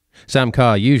 Sam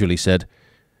Carr usually said,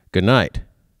 "Good night,"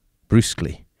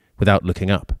 brusquely, without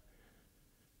looking up.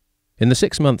 In the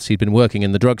 6 months he'd been working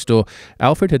in the drugstore,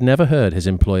 Alfred had never heard his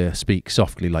employer speak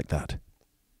softly like that.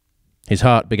 His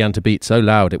heart began to beat so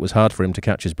loud it was hard for him to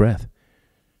catch his breath.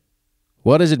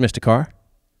 "What is it, Mr. Carr?"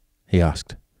 he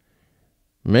asked.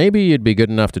 "Maybe you'd be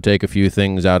good enough to take a few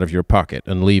things out of your pocket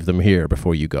and leave them here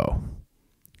before you go,"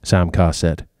 Sam Carr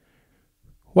said.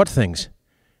 "What things?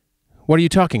 What are you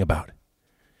talking about?"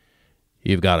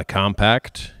 "You've got a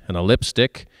compact and a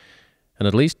lipstick and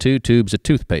at least 2 tubes of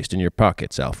toothpaste in your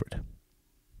pockets, Alfred."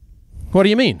 "What do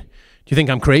you mean? Do you think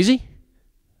I'm crazy?"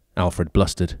 Alfred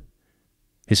blustered.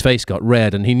 His face got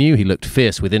red and he knew he looked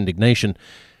fierce with indignation.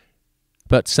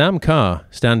 But Sam Carr,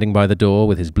 standing by the door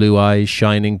with his blue eyes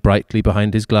shining brightly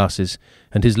behind his glasses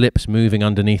and his lips moving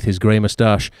underneath his grey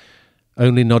moustache,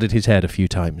 only nodded his head a few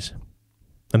times.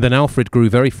 And then Alfred grew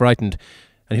very frightened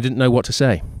and he didn't know what to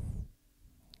say.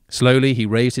 Slowly he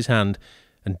raised his hand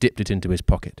and dipped it into his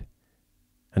pocket.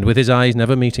 And with his eyes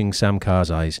never meeting Sam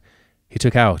Carr's eyes, he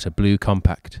took out a blue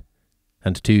compact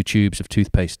and 2 tubes of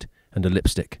toothpaste and a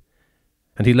lipstick,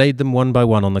 and he laid them one by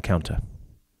one on the counter.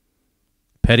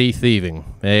 "Petty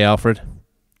thieving, eh, Alfred?"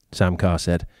 Sam Carr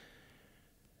said.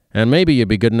 "And maybe you'd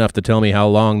be good enough to tell me how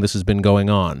long this has been going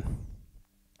on."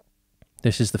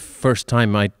 "This is the first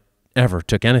time I ever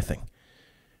took anything."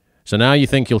 "So now you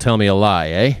think you'll tell me a lie,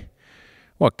 eh?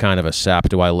 What kind of a sap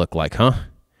do I look like, huh?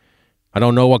 I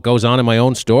don't know what goes on in my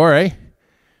own store, eh?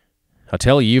 I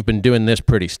tell you, you've been doing this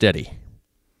pretty steady,"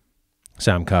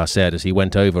 Sam Carr said as he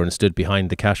went over and stood behind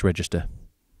the cash register.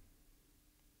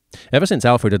 Ever since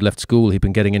Alfred had left school, he'd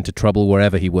been getting into trouble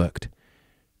wherever he worked.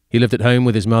 He lived at home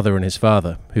with his mother and his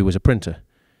father, who was a printer.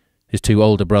 His 2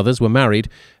 older brothers were married,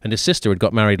 and his sister had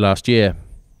got married last year.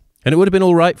 And it would have been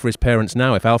all right for his parents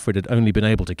now if Alfred had only been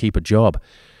able to keep a job.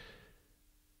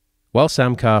 While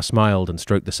Sam Carr smiled and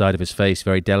stroked the side of his face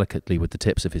very delicately with the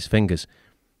tips of his fingers,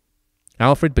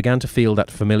 Alfred began to feel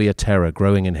that familiar terror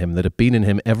growing in him that had been in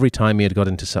him every time he had got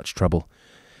into such trouble.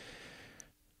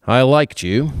 "I liked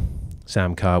you,"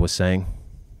 Sam Carr was saying.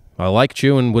 "I liked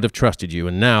you and would have trusted you,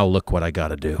 and now look what I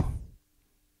gotta do."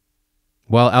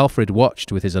 While Alfred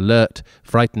watched with his alert,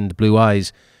 frightened blue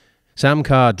eyes, Sam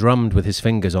Carr drummed with his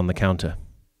fingers on the counter.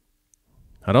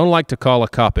 "I don't like to call a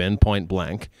cop in point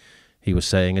blank," he was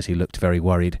saying as he looked very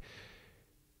worried.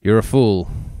 "You're a fool,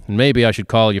 and maybe I should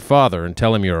call your father and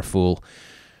tell him you're a fool.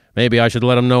 Maybe I should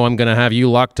let him know I'm going to have you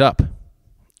locked up."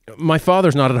 "My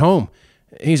father's not at home.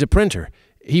 He's a printer.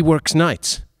 He works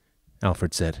nights,"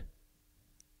 Alfred said.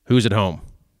 "Who's at home?"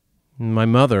 "My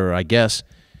mother, I guess."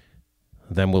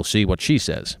 "Then we'll see what she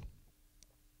says."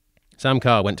 Sam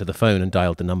Carr went to the phone and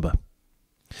dialed the number.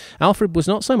 Alfred was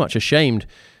not so much ashamed,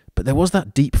 but there was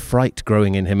that deep fright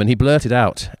growing in him, and he blurted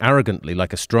out, arrogantly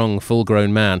like a strong,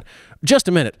 full-grown man, "Just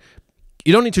a minute.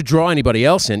 You don't need to draw anybody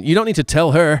else in. You don't need to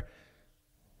tell her."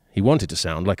 He wanted to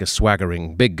sound like a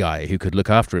swaggering big guy who could look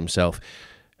after himself,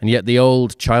 and yet the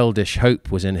old childish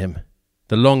hope was in him,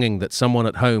 the longing that someone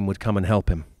at home would come and help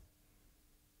him.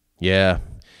 "Yeah,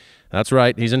 that's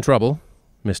right, he's in trouble,"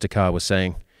 Mr. Carr was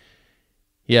saying.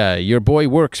 "Yeah, your boy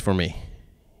works for me.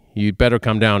 You'd better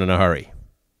come down in a hurry."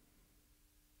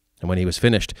 And when he was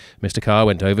finished, Mr. Carr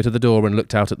went over to the door and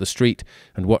looked out at the street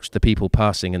and watched the people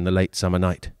passing in the late summer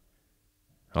night.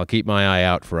 "I'll keep my eye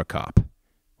out for a cop,"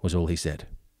 was all he said.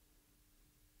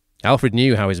 Alfred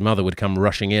knew how his mother would come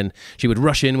rushing in. She would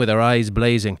rush in with her eyes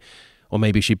blazing, or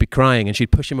maybe she'd be crying and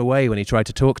she'd push him away when he tried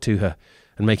to talk to her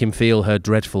and make him feel her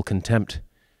dreadful contempt.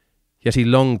 Yet he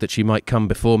longed that she might come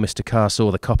before Mr. Carr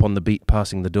saw the cop on the beat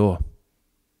passing the door.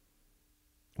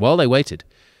 While they waited,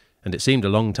 and it seemed a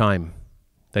long time,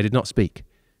 they did not speak,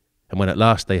 and when at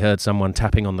last they heard someone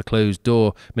tapping on the closed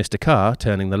door, Mr. Carr,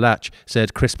 turning the latch,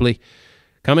 said crisply,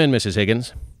 "Come in, Mrs.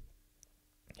 Higgins."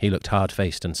 He looked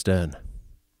hard-faced and stern.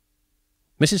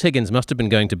 Mrs. Higgins must have been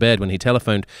going to bed when he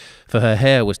telephoned, for her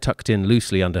hair was tucked in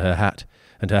loosely under her hat,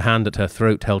 and her hand at her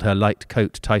throat held her light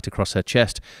coat tight across her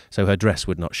chest so her dress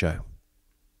would not show.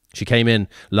 She came in,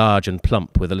 large and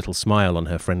plump, with a little smile on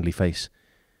her friendly face.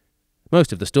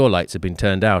 Most of the store lights had been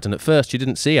turned out, and at first she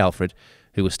didn't see Alfred,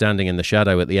 who was standing in the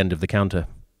shadow at the end of the counter.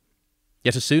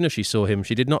 Yet as soon as she saw him,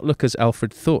 she did not look as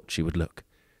Alfred thought she would look.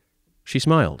 She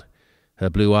smiled. Her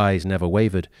blue eyes never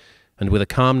wavered, and with a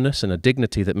calmness and a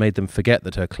dignity that made them forget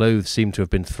that her clothes seemed to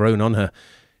have been thrown on her,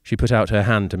 she put out her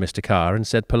hand to Mr. Carr and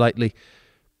said politely,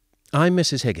 "I'm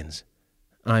Mrs. Higgins.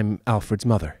 I'm Alfred's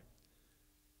mother."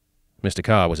 Mr.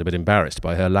 Carr was a bit embarrassed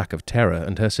by her lack of terror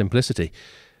and her simplicity,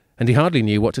 and he hardly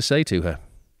knew what to say to her.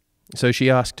 So she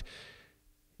asked,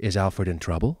 "Is Alfred in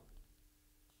trouble?"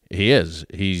 "He is.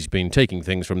 He's been taking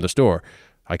things from the store.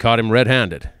 I caught him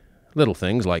red-handed. Little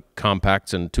things like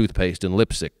compacts and toothpaste and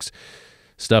lipsticks.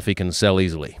 Stuff he can sell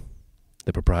easily,"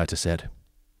 the proprietor said.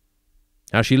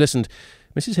 As she listened,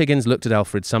 Mrs. Higgins looked at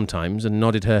Alfred sometimes and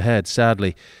nodded her head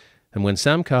sadly, and when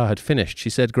Sam Carr had finished, she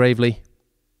said gravely,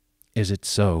 "Is it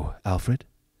so, Alfred?"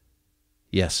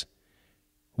 "Yes."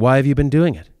 "Why have you been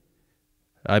doing it?"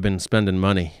 "I've been spending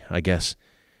money, I guess."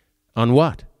 "On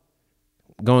what?"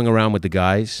 "Going around with the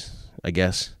guys, I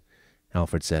guess,"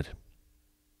 Alfred said.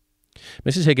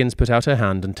 Mrs. Higgins put out her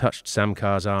hand and touched Sam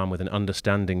Carr's arm with an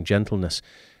understanding gentleness,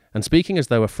 and speaking as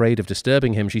though afraid of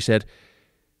disturbing him, she said,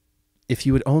 "If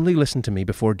you would only listen to me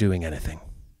before doing anything."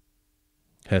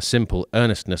 Her simple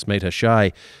earnestness made her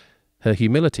shy. Her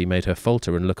humility made her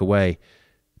falter and look away.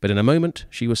 But in a moment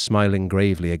she was smiling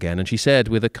gravely again, and she said,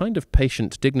 with a kind of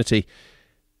patient dignity,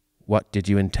 "What did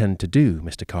you intend to do,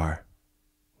 Mr. Carr?"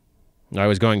 "I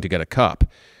was going to get a cop.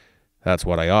 That's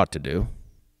what I ought to do."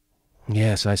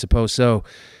 "Yes, I suppose so.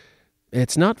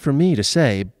 It's not for me to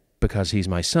say, because he's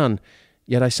my son,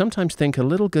 yet I sometimes think a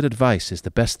little good advice is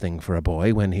the best thing for a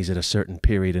boy when he's at a certain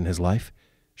period in his life,"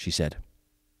 she said.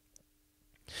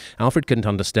 Alfred couldn't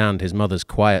understand his mother's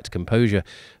quiet composure,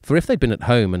 for if they'd been at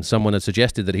home and someone had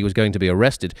suggested that he was going to be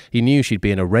arrested, he knew she'd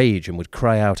be in a rage and would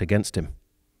cry out against him.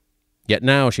 Yet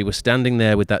now she was standing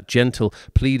there with that gentle,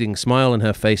 pleading smile on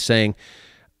her face, saying,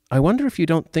 "I wonder if you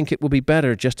don't think it will be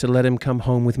better just to let him come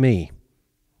home with me.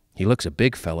 He looks a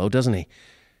big fellow, doesn't he?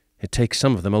 It takes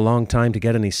some of them a long time to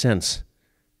get any sense."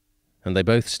 And they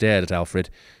both stared at Alfred,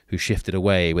 who shifted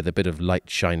away with a bit of light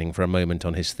shining for a moment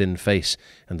on his thin face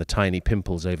and the tiny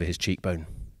pimples over his cheekbone.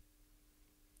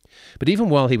 But even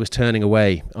while he was turning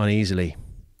away uneasily,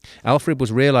 Alfred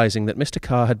was realizing that Mr.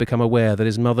 Carr had become aware that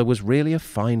his mother was really a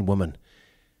fine woman.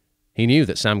 He knew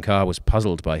that Sam Carr was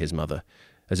puzzled by his mother,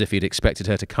 as if he had expected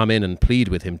her to come in and plead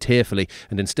with him tearfully,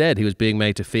 and instead he was being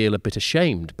made to feel a bit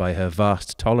ashamed by her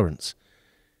vast tolerance.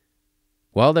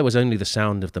 While there was only the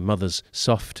sound of the mother's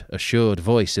soft, assured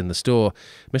voice in the store,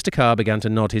 Mr. Carr began to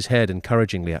nod his head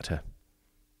encouragingly at her.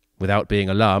 Without being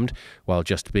alarmed, while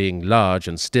just being large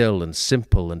and still and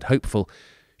simple and hopeful,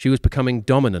 she was becoming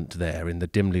dominant there in the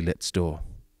dimly lit store.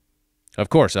 "Of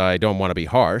course, I don't want to be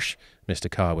harsh," Mr.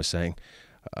 Carr was saying.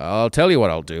 "I'll tell you what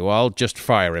I'll do. I'll just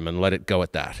fire him and let it go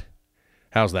at that.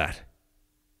 How's that?"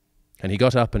 And he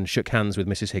got up and shook hands with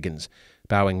Mrs. Higgins,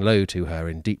 bowing low to her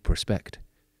in deep respect.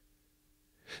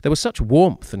 There was such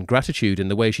warmth and gratitude in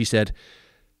the way she said,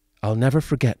 "I'll never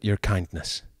forget your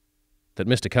kindness," that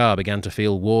Mr. Carr began to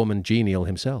feel warm and genial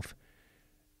himself.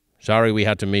 "Sorry we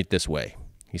had to meet this way,"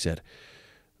 he said.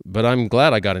 "But I'm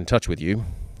glad I got in touch with you.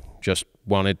 Just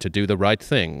wanted to do the right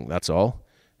thing, that's all,"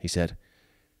 he said.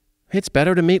 "It's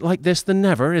better to meet like this than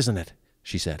never, isn't it?"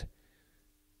 she said.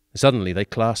 Suddenly they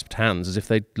clasped hands as if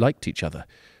they'd liked each other,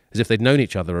 as if they'd known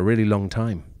each other a really long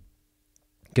time.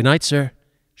 "Good night, sir,"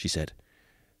 she said.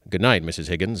 "Good night, Mrs.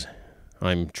 Higgins.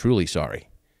 I'm truly sorry,"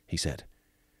 he said.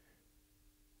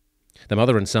 The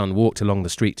mother and son walked along the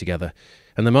street together,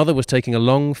 and the mother was taking a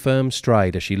long, firm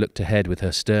stride as she looked ahead with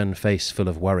her stern face full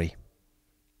of worry.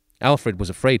 Alfred was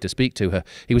afraid to speak to her.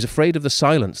 He was afraid of the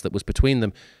silence that was between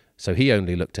them, so he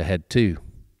only looked ahead too,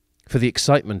 for the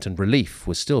excitement and relief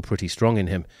was still pretty strong in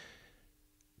him.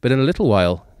 But in a little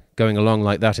while, going along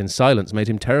like that in silence made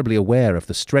him terribly aware of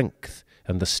the strength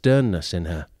and the sternness in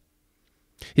her.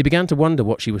 He began to wonder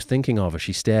what she was thinking of as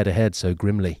she stared ahead so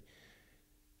grimly.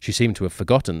 She seemed to have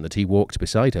forgotten that he walked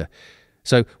beside her,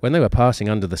 so when they were passing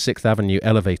under the 6th Avenue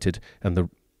elevated and the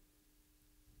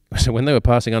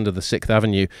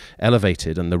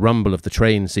rumble of the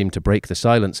train seemed to break the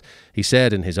silence, he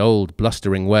said in his old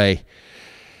blustering way,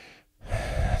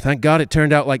 "Thank God it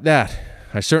turned out like that.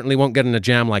 I certainly won't get in a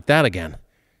jam like that again.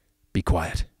 Be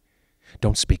quiet.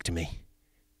 Don't speak to me.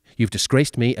 You've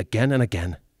disgraced me again and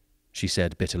again," she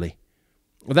said bitterly.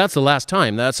 Well, that's the last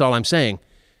time, that's all I'm saying.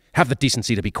 Have the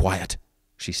decency to be quiet,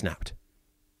 she snapped.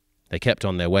 They kept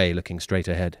on their way, looking straight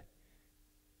ahead.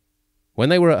 When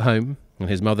they were at home, and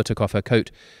his mother took off her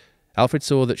coat, Alfred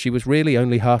saw that she was really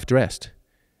only half dressed,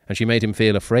 and she made him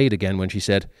feel afraid again when she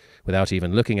said, without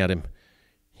even looking at him,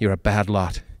 "You're a bad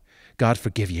lot. God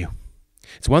forgive you.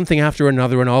 It's one thing after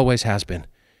another and always has been.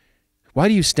 Why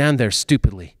do you stand there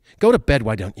stupidly? Go to bed,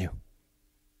 why don't you?"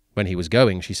 When he was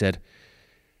going, she said,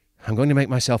 "I'm going to make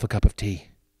myself a cup of tea.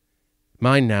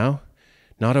 Mine now,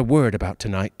 not a word about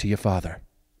tonight to your father."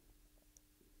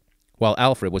 While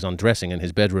Alfred was undressing in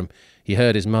his bedroom, he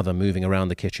heard his mother moving around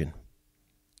the kitchen.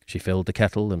 She filled the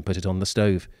kettle and put it on the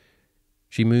stove.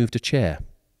 She moved a chair.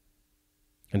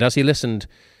 And as he listened,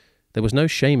 there was no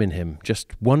shame in him,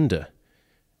 just wonder,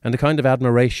 and a kind of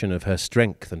admiration of her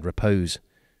strength and repose.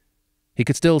 He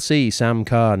could still see Sam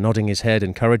Carr nodding his head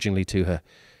encouragingly to her.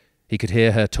 He could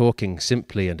hear her talking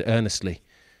simply and earnestly.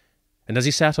 And as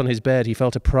he sat on his bed, he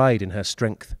felt a pride in her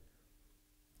strength.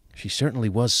 She certainly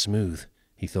was smooth,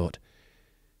 he thought.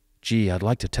 Gee, I'd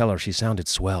like to tell her she sounded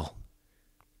swell.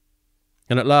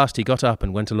 And at last he got up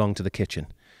and went along to the kitchen.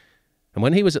 And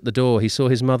when he was at the door, he saw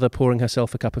his mother pouring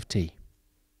herself a cup of tea.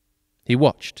 He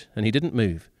watched, and he didn't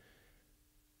move.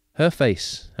 Her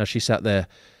face, as she sat there,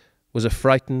 was a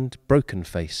frightened, broken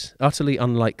face, utterly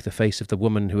unlike the face of the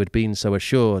woman who had been so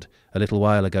assured a little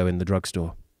while ago in the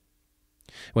drugstore.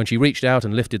 When she reached out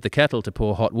and lifted the kettle to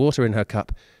pour hot water in her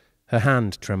cup, her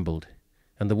hand trembled,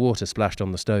 and the water splashed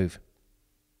on the stove.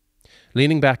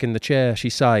 Leaning back in the chair, she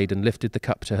sighed and lifted the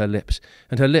cup to her lips,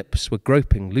 and her lips were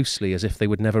groping loosely as if they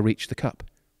would never reach the cup.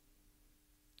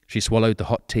 She swallowed the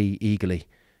hot tea eagerly,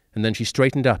 and then she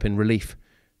straightened up in relief,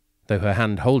 though her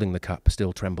hand holding the cup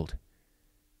still trembled.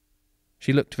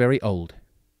 She looked very old.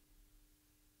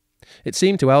 It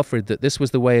seemed to Alfred that this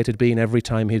was the way it had been every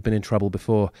time he had been in trouble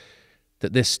before,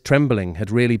 that this trembling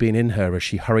had really been in her as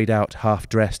she hurried out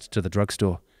half-dressed to the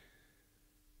drugstore.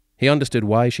 He understood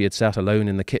why she had sat alone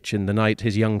in the kitchen the night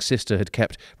his young sister had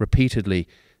kept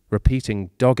repeating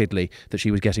doggedly that she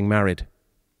was getting married.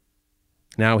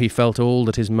 Now he felt all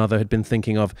that his mother had been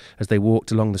thinking of as they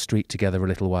walked along the street together a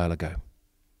little while ago.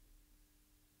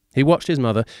 He watched his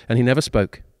mother, and he never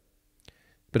spoke.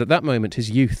 But at that moment his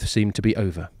youth seemed to be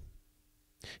over.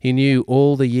 He knew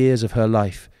all the years of her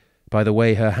life by the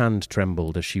way her hand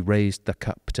trembled as she raised the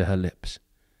cup to her lips.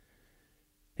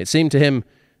 It seemed to him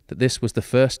that this was the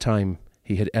first time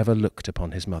he had ever looked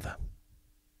upon his mother.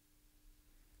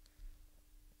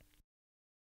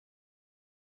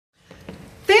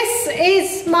 This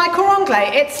is my cor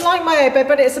anglais. It's like my oboe,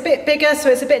 but it's a bit bigger, so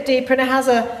it's a bit deeper, and it has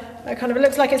a kind of, it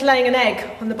looks like it's laying an egg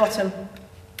on the bottom.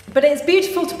 But it's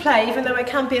beautiful to play, even though it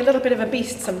can be a little bit of a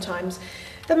beast sometimes.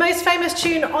 The most famous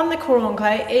tune on the cor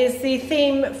anglais is the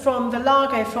theme from the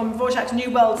Largo from Dvorak's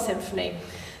New World Symphony.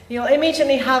 You'll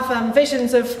immediately have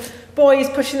visions of boys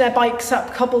pushing their bikes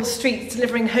up cobbled streets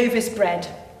delivering Hovis bread.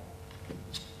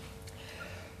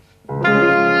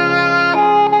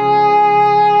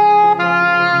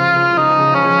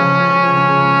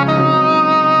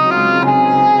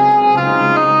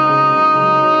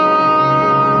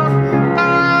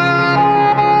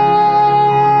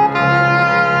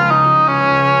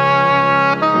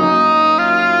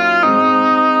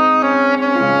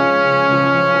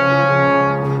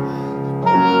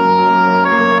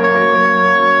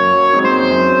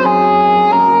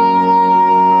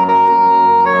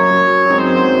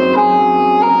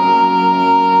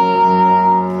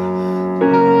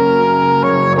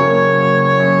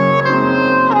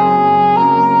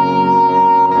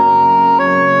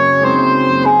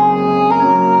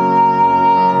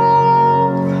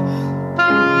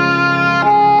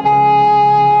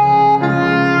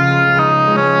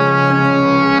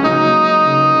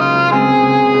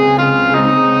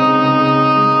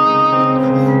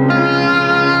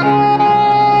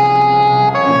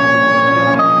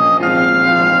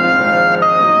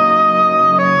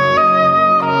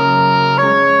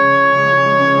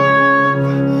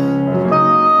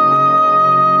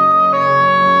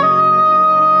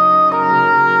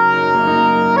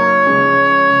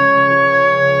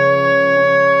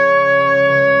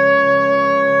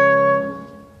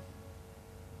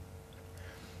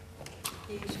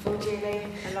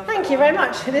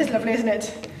 It is lovely, isn't it?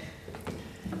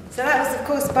 So that was, of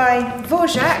course, by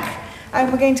Dvorak,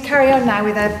 and we're going to carry on now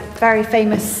with a very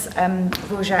famous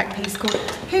Dvorak piece called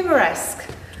Humoresque,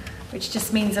 which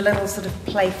just means a little sort of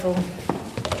playful.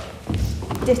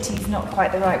 Ditty's not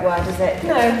quite the right word, is it?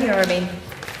 No. You know what I mean?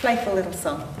 Playful little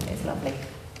song. It's lovely.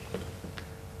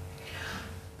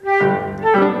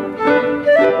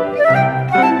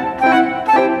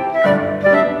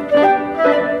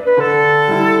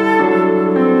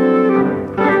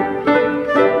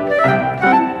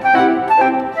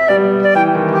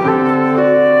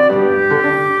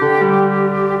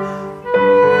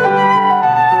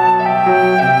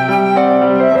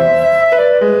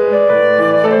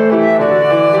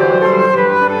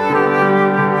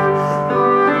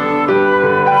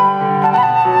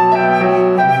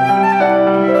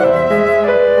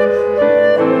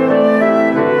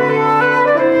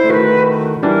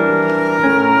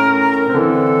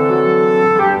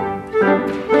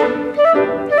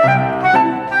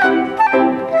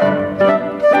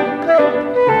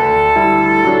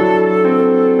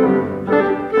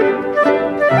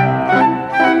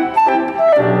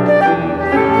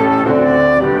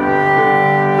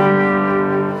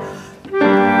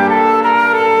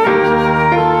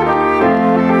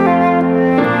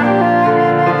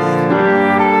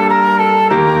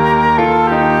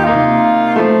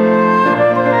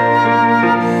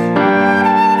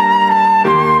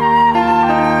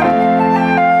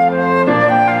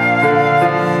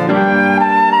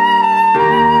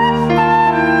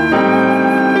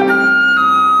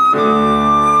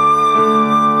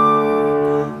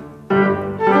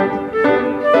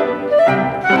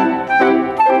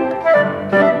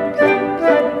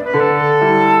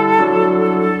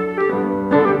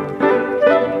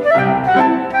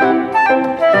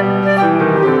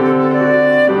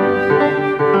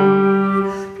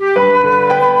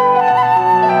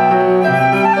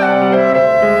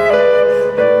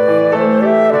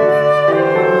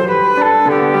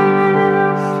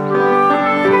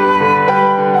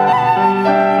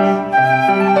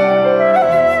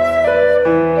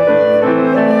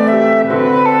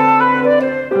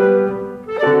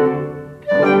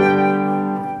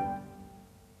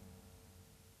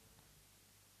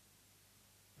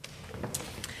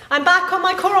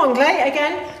 play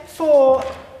again for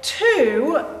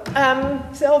two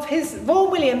of his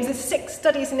Vaughan Williams' 6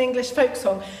 Studies in English Folk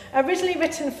Song, originally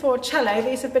written for cello.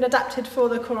 These have been adapted for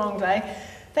the cor anglais.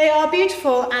 They are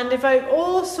beautiful and evoke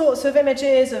all sorts of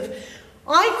images of,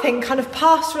 I think, kind of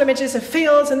pastoral images of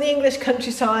fields and the English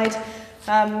countryside.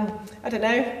 I don't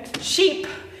know, sheep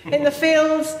in the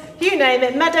fields, you name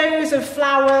it, meadows of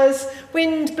flowers,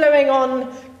 wind blowing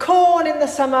on corn in the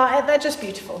summer. They're just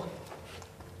beautiful.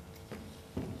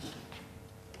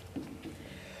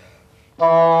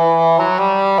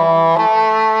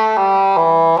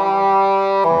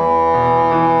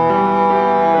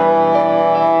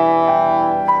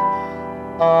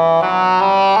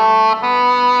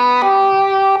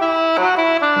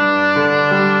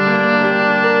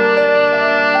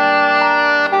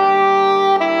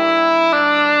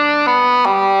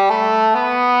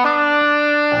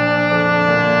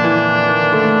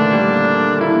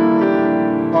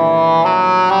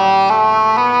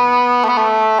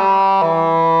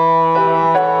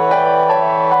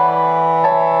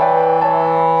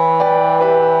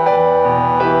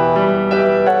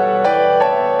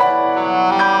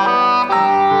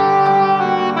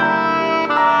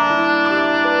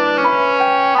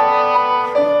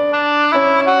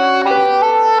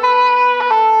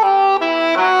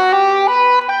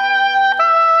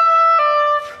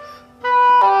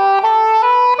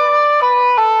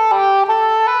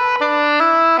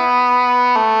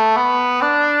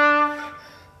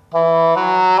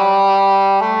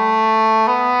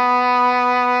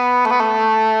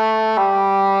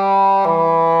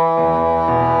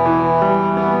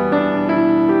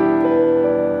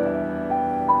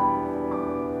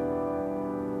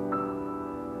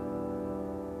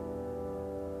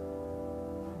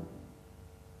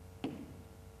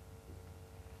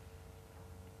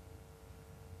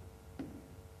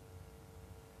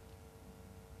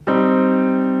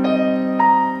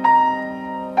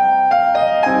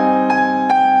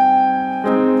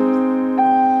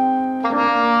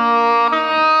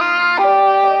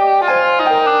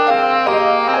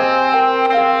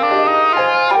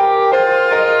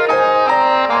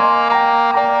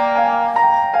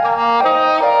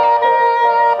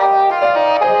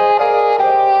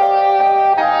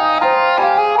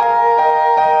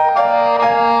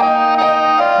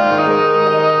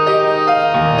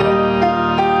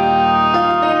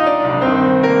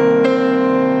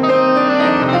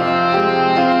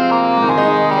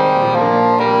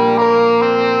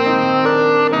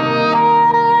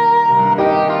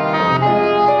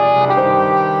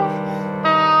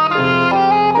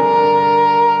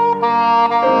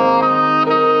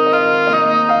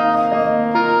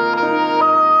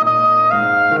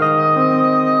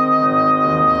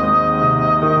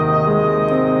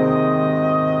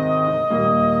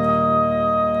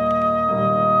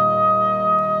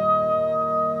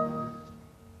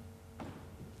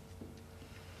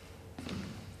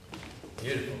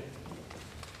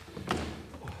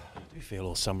 Feel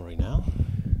all summery now.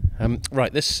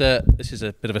 Right, this is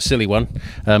a bit of a silly one.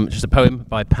 Just a poem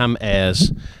by Pam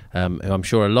Ayres, who I'm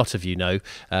sure a lot of you know,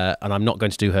 and I'm not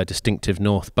going to do her distinctive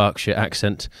North Berkshire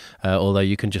accent, although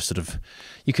you can just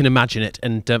you can imagine it.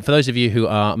 And for those of you who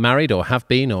are married or have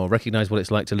been or recognise what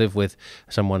it's like to live with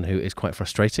someone who is quite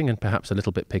frustrating and perhaps a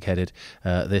little bit pig-headed,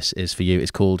 this is for you.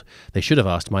 It's called "They Should Have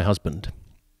Asked My Husband."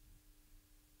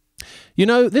 You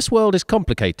know, this world is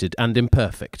complicated and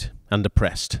imperfect and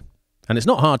oppressed. And it's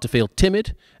not hard to feel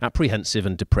timid, apprehensive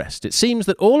and depressed. It seems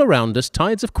that all around us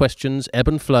tides of questions ebb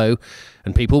and flow,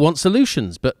 and people want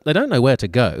solutions, but they don't know where to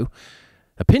go.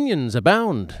 Opinions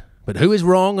abound, but who is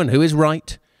wrong and who is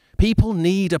right? People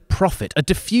need a prophet, a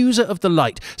diffuser of the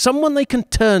light, someone they can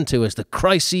turn to as the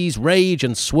crises rage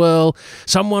and swirl,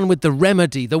 someone with the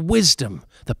remedy, the wisdom,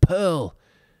 the pearl.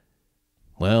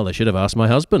 Well, they should have asked my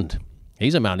husband.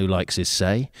 He's a man who likes his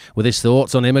say, with his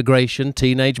thoughts on immigration,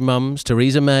 teenage mums,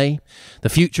 Theresa May, the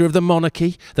future of the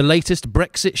monarchy, the latest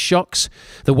Brexit shocks,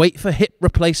 the wait for hip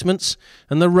replacements,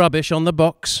 and the rubbish on the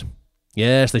box.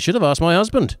 Yes, they should have asked my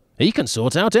husband. He can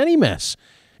sort out any mess.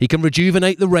 He can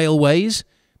rejuvenate the railways,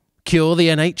 cure the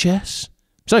NHS.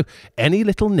 So, any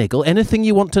little niggle, anything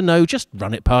you want to know, just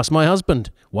run it past my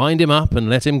husband. Wind him up and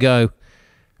let him go.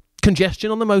 Congestion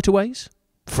on the motorways,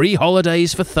 free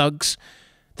holidays for thugs,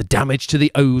 the damage to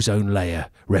the ozone layer,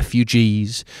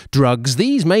 refugees, drugs.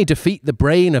 These may defeat the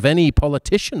brain of any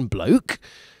politician bloke,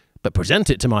 but present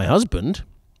it to my husband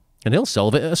and he'll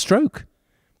solve it at a stroke.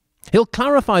 He'll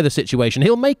clarify the situation.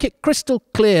 He'll make it crystal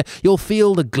clear. You'll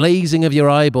feel the glazing of your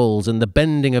eyeballs and the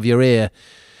bending of your ear.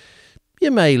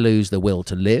 You may lose the will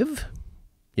to live.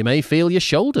 You may feel your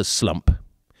shoulders slump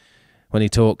when he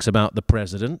talks about the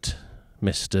president,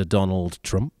 Mr. Donald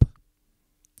Trump.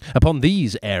 Upon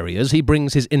these areas he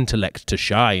brings his intellect to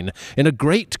shine, in a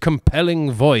great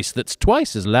compelling voice that's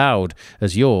twice as loud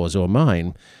as yours or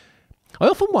mine. I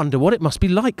often wonder what it must be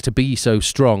like to be so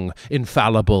strong,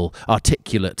 infallible,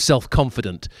 articulate,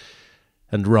 self-confident,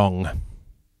 and wrong.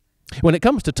 When it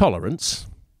comes to tolerance,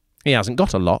 he hasn't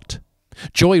got a lot.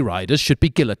 Joyriders should be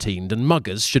guillotined and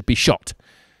muggers should be shot.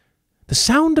 The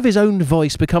sound of his own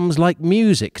voice becomes like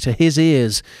music to his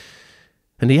ears,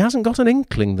 and he hasn't got an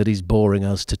inkling that he's boring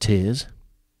us to tears.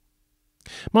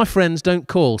 My friends don't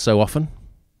call so often.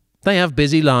 They have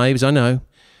busy lives, I know.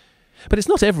 But it's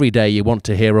not every day you want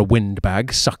to hear a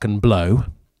windbag suck and blow.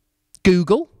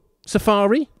 Google?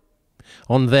 Safari?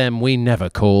 On them we never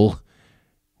call.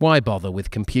 Why bother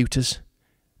with computers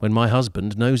when my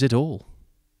husband knows it all?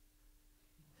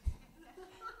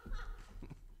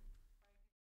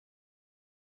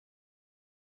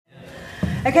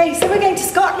 Okay, so we're going to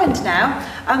Scotland now.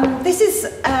 This is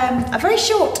a very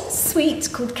short suite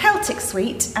called Celtic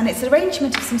Suite, and it's an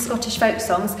arrangement of some Scottish folk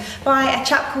songs by a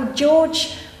chap called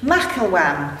George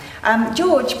McElwan.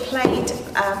 George played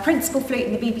principal flute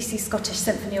in the BBC Scottish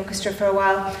Symphony Orchestra for a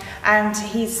while, and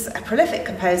he's a prolific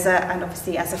composer, and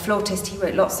obviously as a flautist he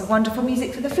wrote lots of wonderful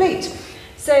music for the flute.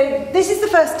 So this is the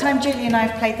first time Julie and I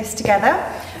have played this together.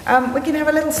 We're going to have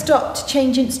a little stop to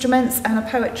change instruments and a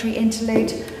poetry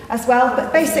interlude as well,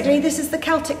 but basically this is the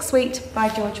Celtic Suite by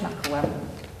George McElwan.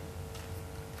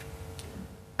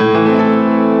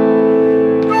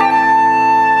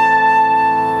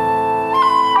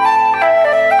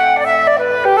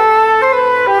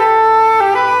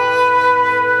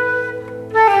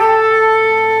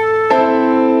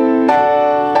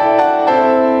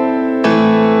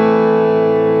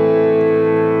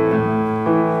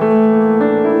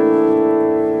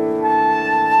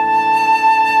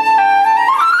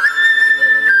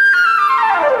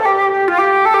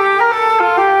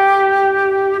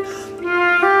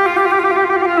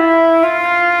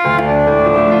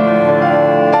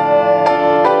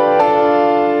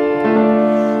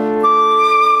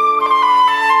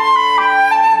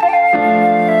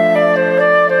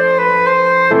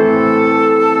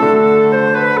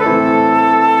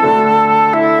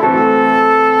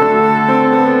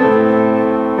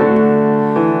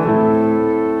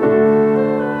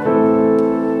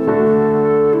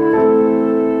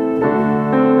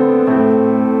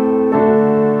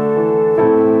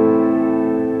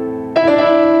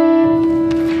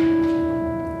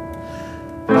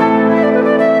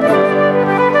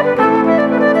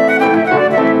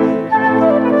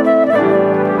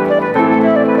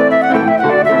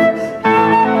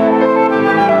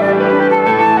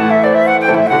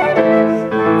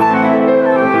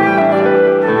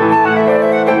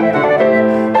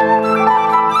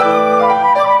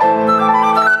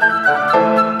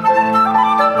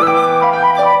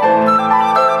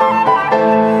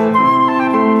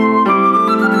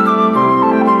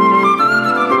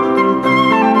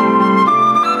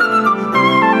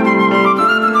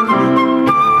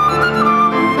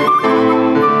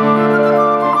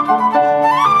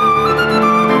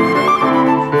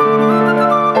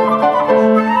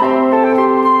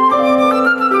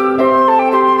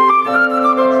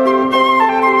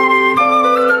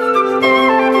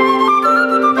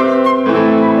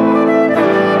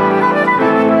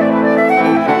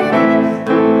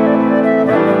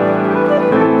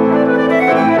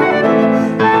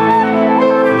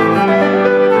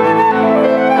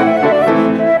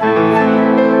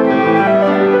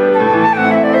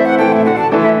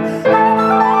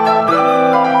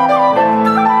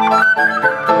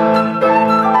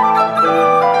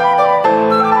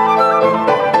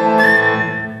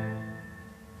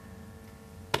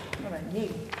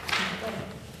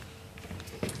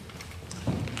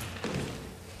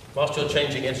 Whilst you're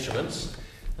changing instruments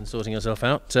and sorting yourself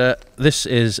out, this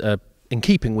is, in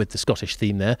keeping with the Scottish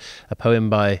theme there, a poem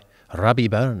by Robbie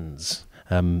Burns.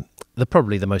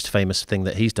 Probably the most famous thing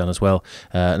that he's done as well.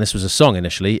 And this was a song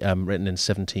initially, written in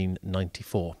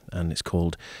 1794, and it's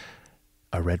called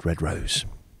A Red, Red Rose.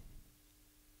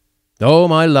 Oh,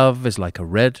 my love is like a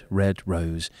red, red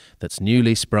rose that's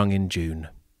newly sprung in June.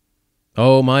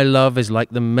 Oh, my love is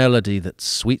like the melody that's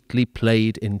sweetly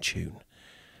played in tune.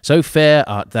 So fair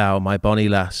art thou, my bonny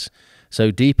lass,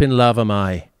 so deep in love am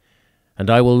I, and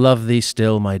I will love thee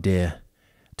still, my dear,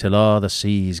 till a' the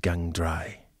seas gang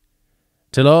dry.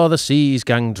 Till a' the seas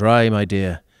gang dry, my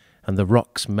dear, and the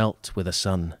rocks melt with the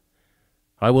sun.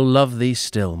 I will love thee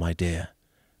still, my dear,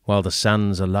 while the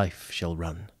sands o' life shall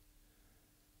run.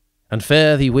 And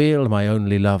fare thee weel, my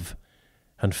only love,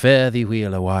 and fare thee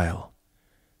weel a while,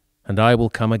 and I will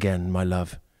come again, my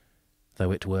love, though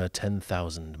it were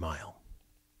 10,000 mile.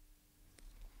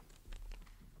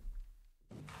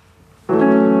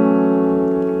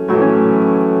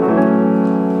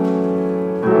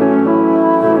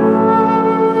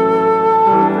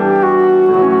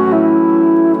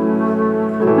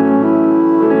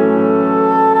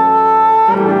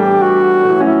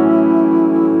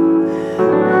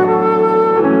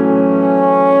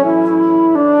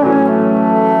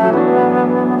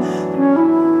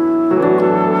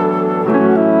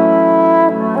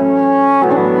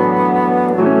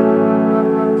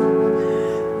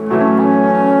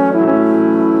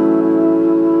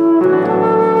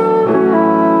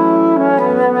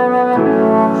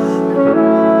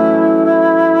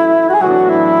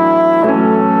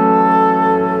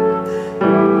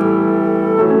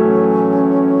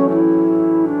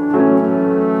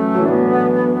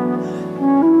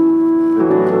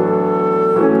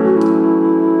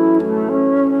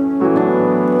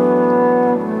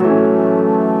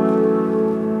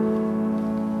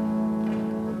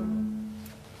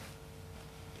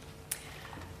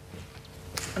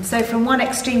 And so from one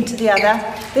extreme to the other,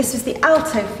 this was the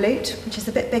alto flute, which is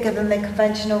a bit bigger than the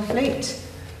conventional flute.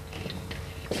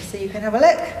 So you can have a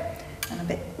look, and a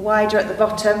bit wider at the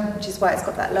bottom, which is why it's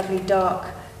got that lovely dark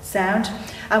sound.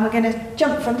 And we're going to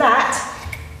jump from that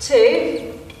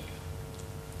to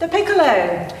the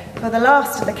piccolo for the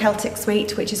last of the Celtic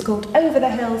suite, which is called Over the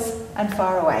Hills and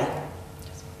Far Away.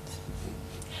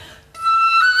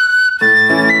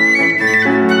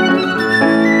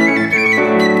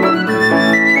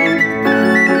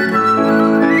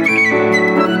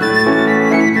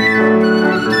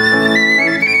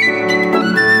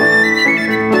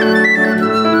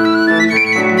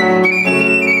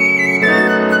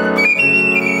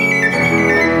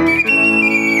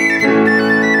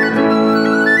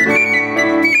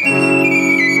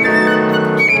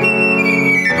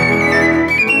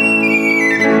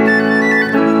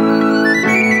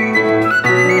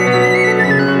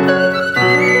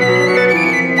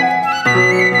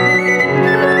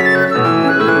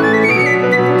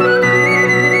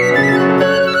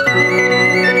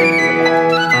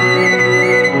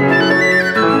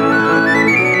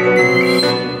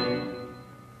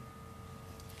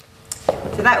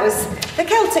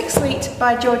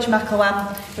 By George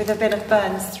McElwan, with a bit of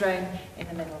Burns thrown in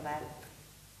the middle there.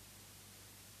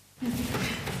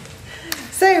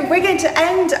 So we're going to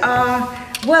end our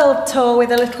world tour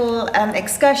with a little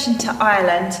excursion to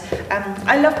Ireland.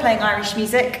 I love playing Irish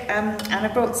music, and I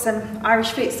brought some Irish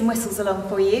flutes and whistles along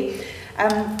for you.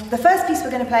 The first piece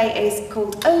we're going to play is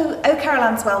called O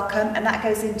Carol-Anne's Welcome, and that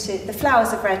goes into The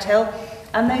Flowers of Redhill,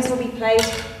 and those will be played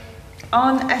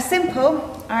on a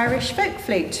simple Irish folk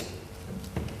flute.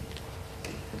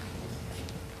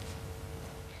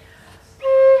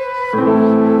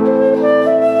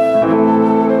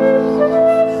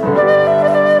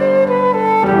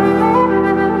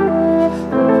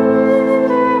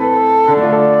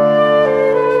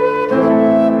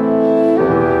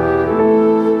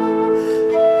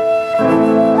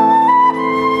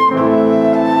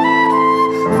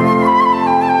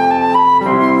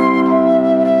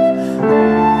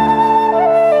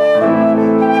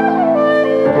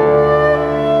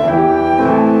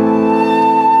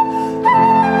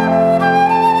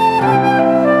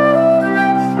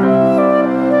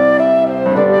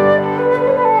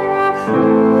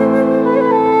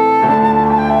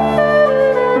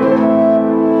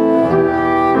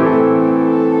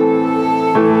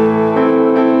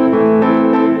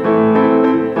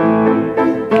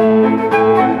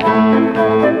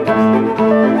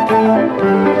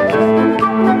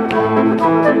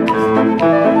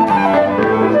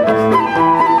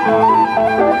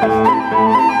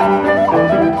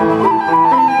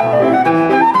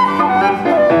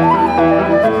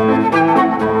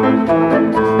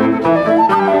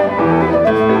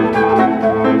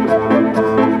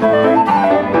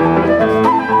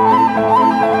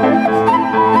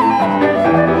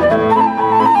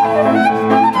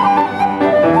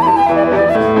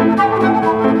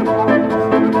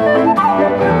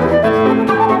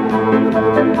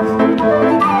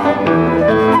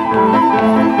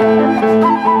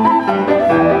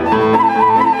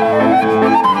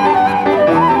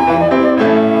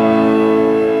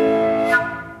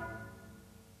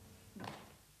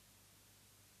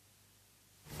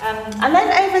 And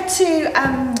then over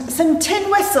to some tin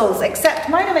whistles, except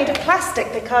mine are made of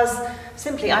plastic because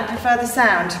simply I prefer the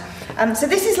sound. So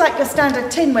this is like your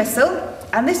standard tin whistle,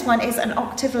 and this one is an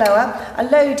octave lower, a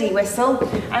Lodi whistle,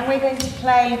 and we're going to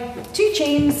play two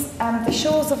tunes, The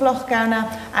Shores of Loch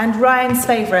Gowna and Ryan's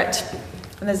Favourite.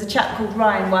 And there's a chap called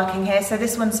Ryan working here, so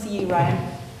this one's for you,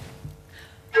 Ryan.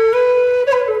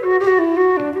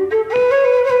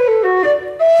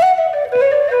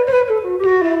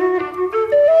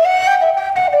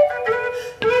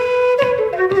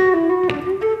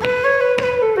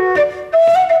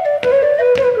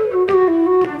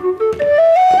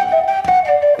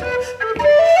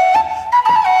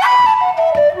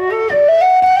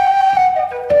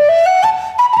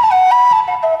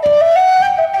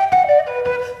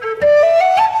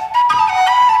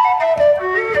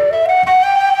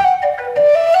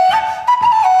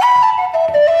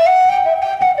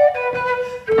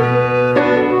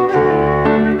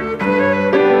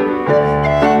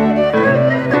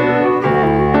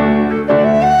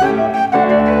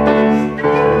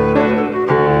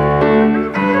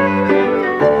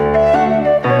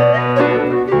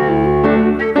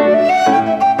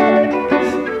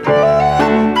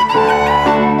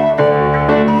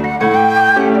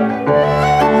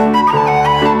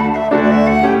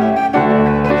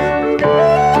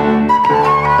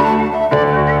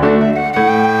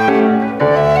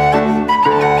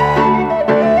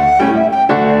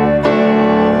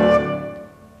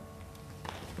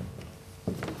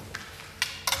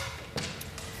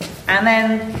 And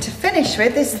then to finish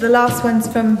with, this is the last ones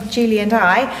from Julie and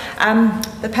I,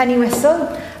 the Penny Whistle.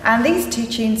 And these two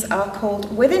tunes are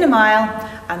called Within a Mile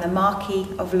and the Marquis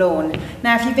of Lawn.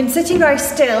 Now, if you've been sitting very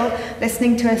still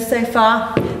listening to us so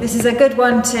far, this is a good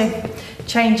one to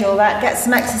change all that. Get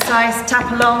some exercise,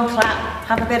 tap along, clap,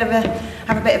 have a bit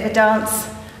of a dance.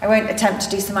 I won't attempt to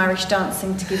do some Irish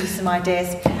dancing to give you some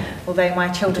ideas, although my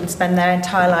children spend their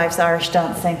entire lives Irish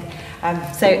dancing.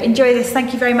 So enjoy this.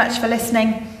 Thank you very much for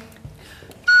listening.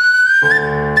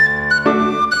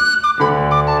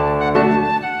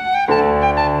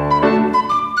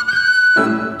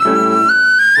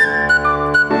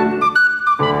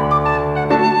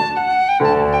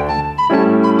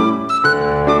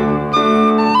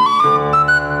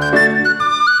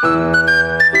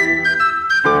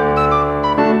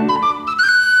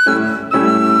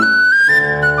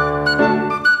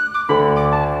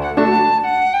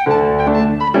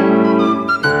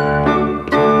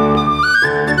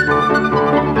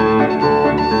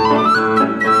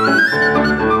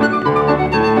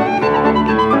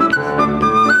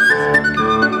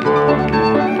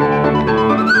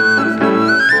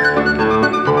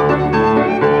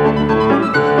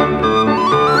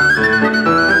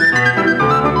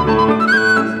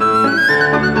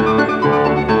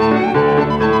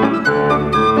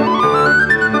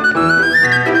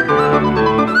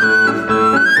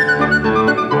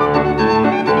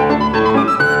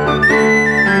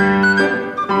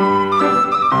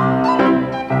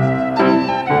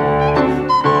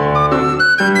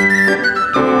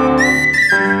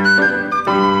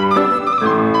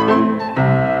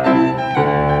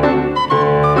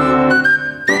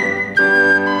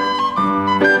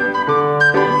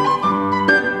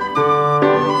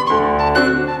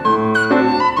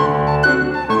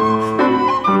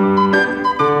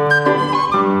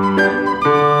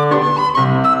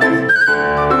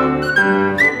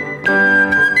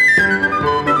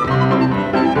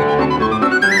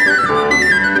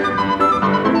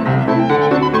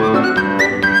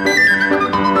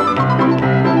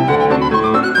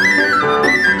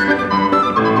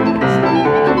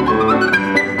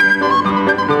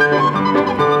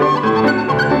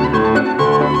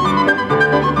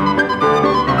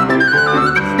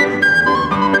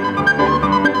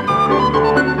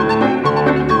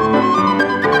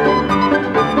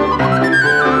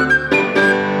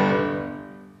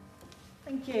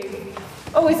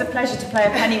 Play a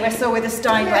penny whistle with a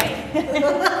Steinway.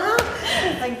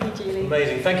 Thank you, Julie.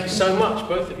 Amazing. Thank you so much,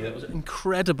 both of you. That was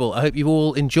incredible. I hope you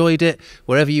all enjoyed it,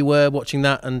 wherever you were watching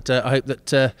that, and I hope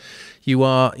that you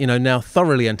are, now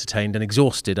thoroughly entertained and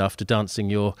exhausted after dancing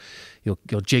your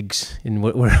jigs in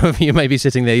wherever you may be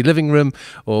sitting there, your living room,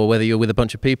 or whether you're with a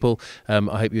bunch of people. I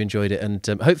hope you enjoyed it, and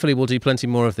hopefully we'll do plenty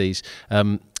more of these.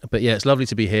 But yeah, it's lovely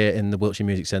to be here in the Wiltshire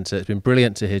Music Centre. It's been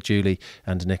brilliant to hear Julie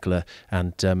and Nicola,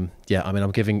 and yeah, I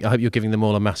hope you're giving them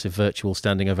all a massive virtual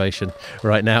standing ovation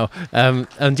right now.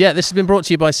 And yeah, this has been brought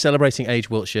to you by Celebrating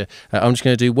Age Wiltshire. I'm just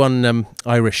going to do one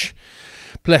Irish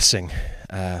blessing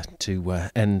to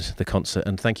end the concert,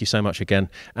 and thank you so much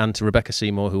again, and to Rebecca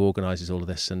Seymour, who organises all of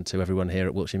this, and to everyone here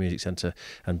at Wiltshire Music Centre,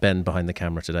 and Ben behind the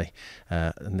camera today.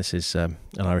 And this is an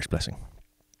Irish blessing.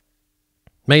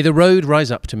 May the road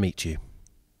rise up to meet you.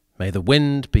 May the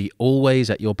wind be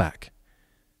always at your back.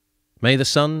 May the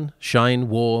sun shine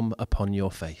warm upon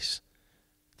your face.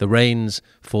 The rains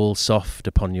fall soft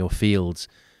upon your fields.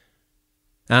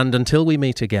 And until we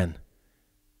meet again,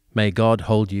 may God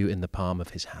hold you in the palm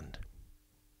of his hand.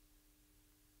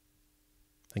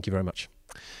 Thank you very much.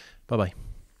 Bye-bye.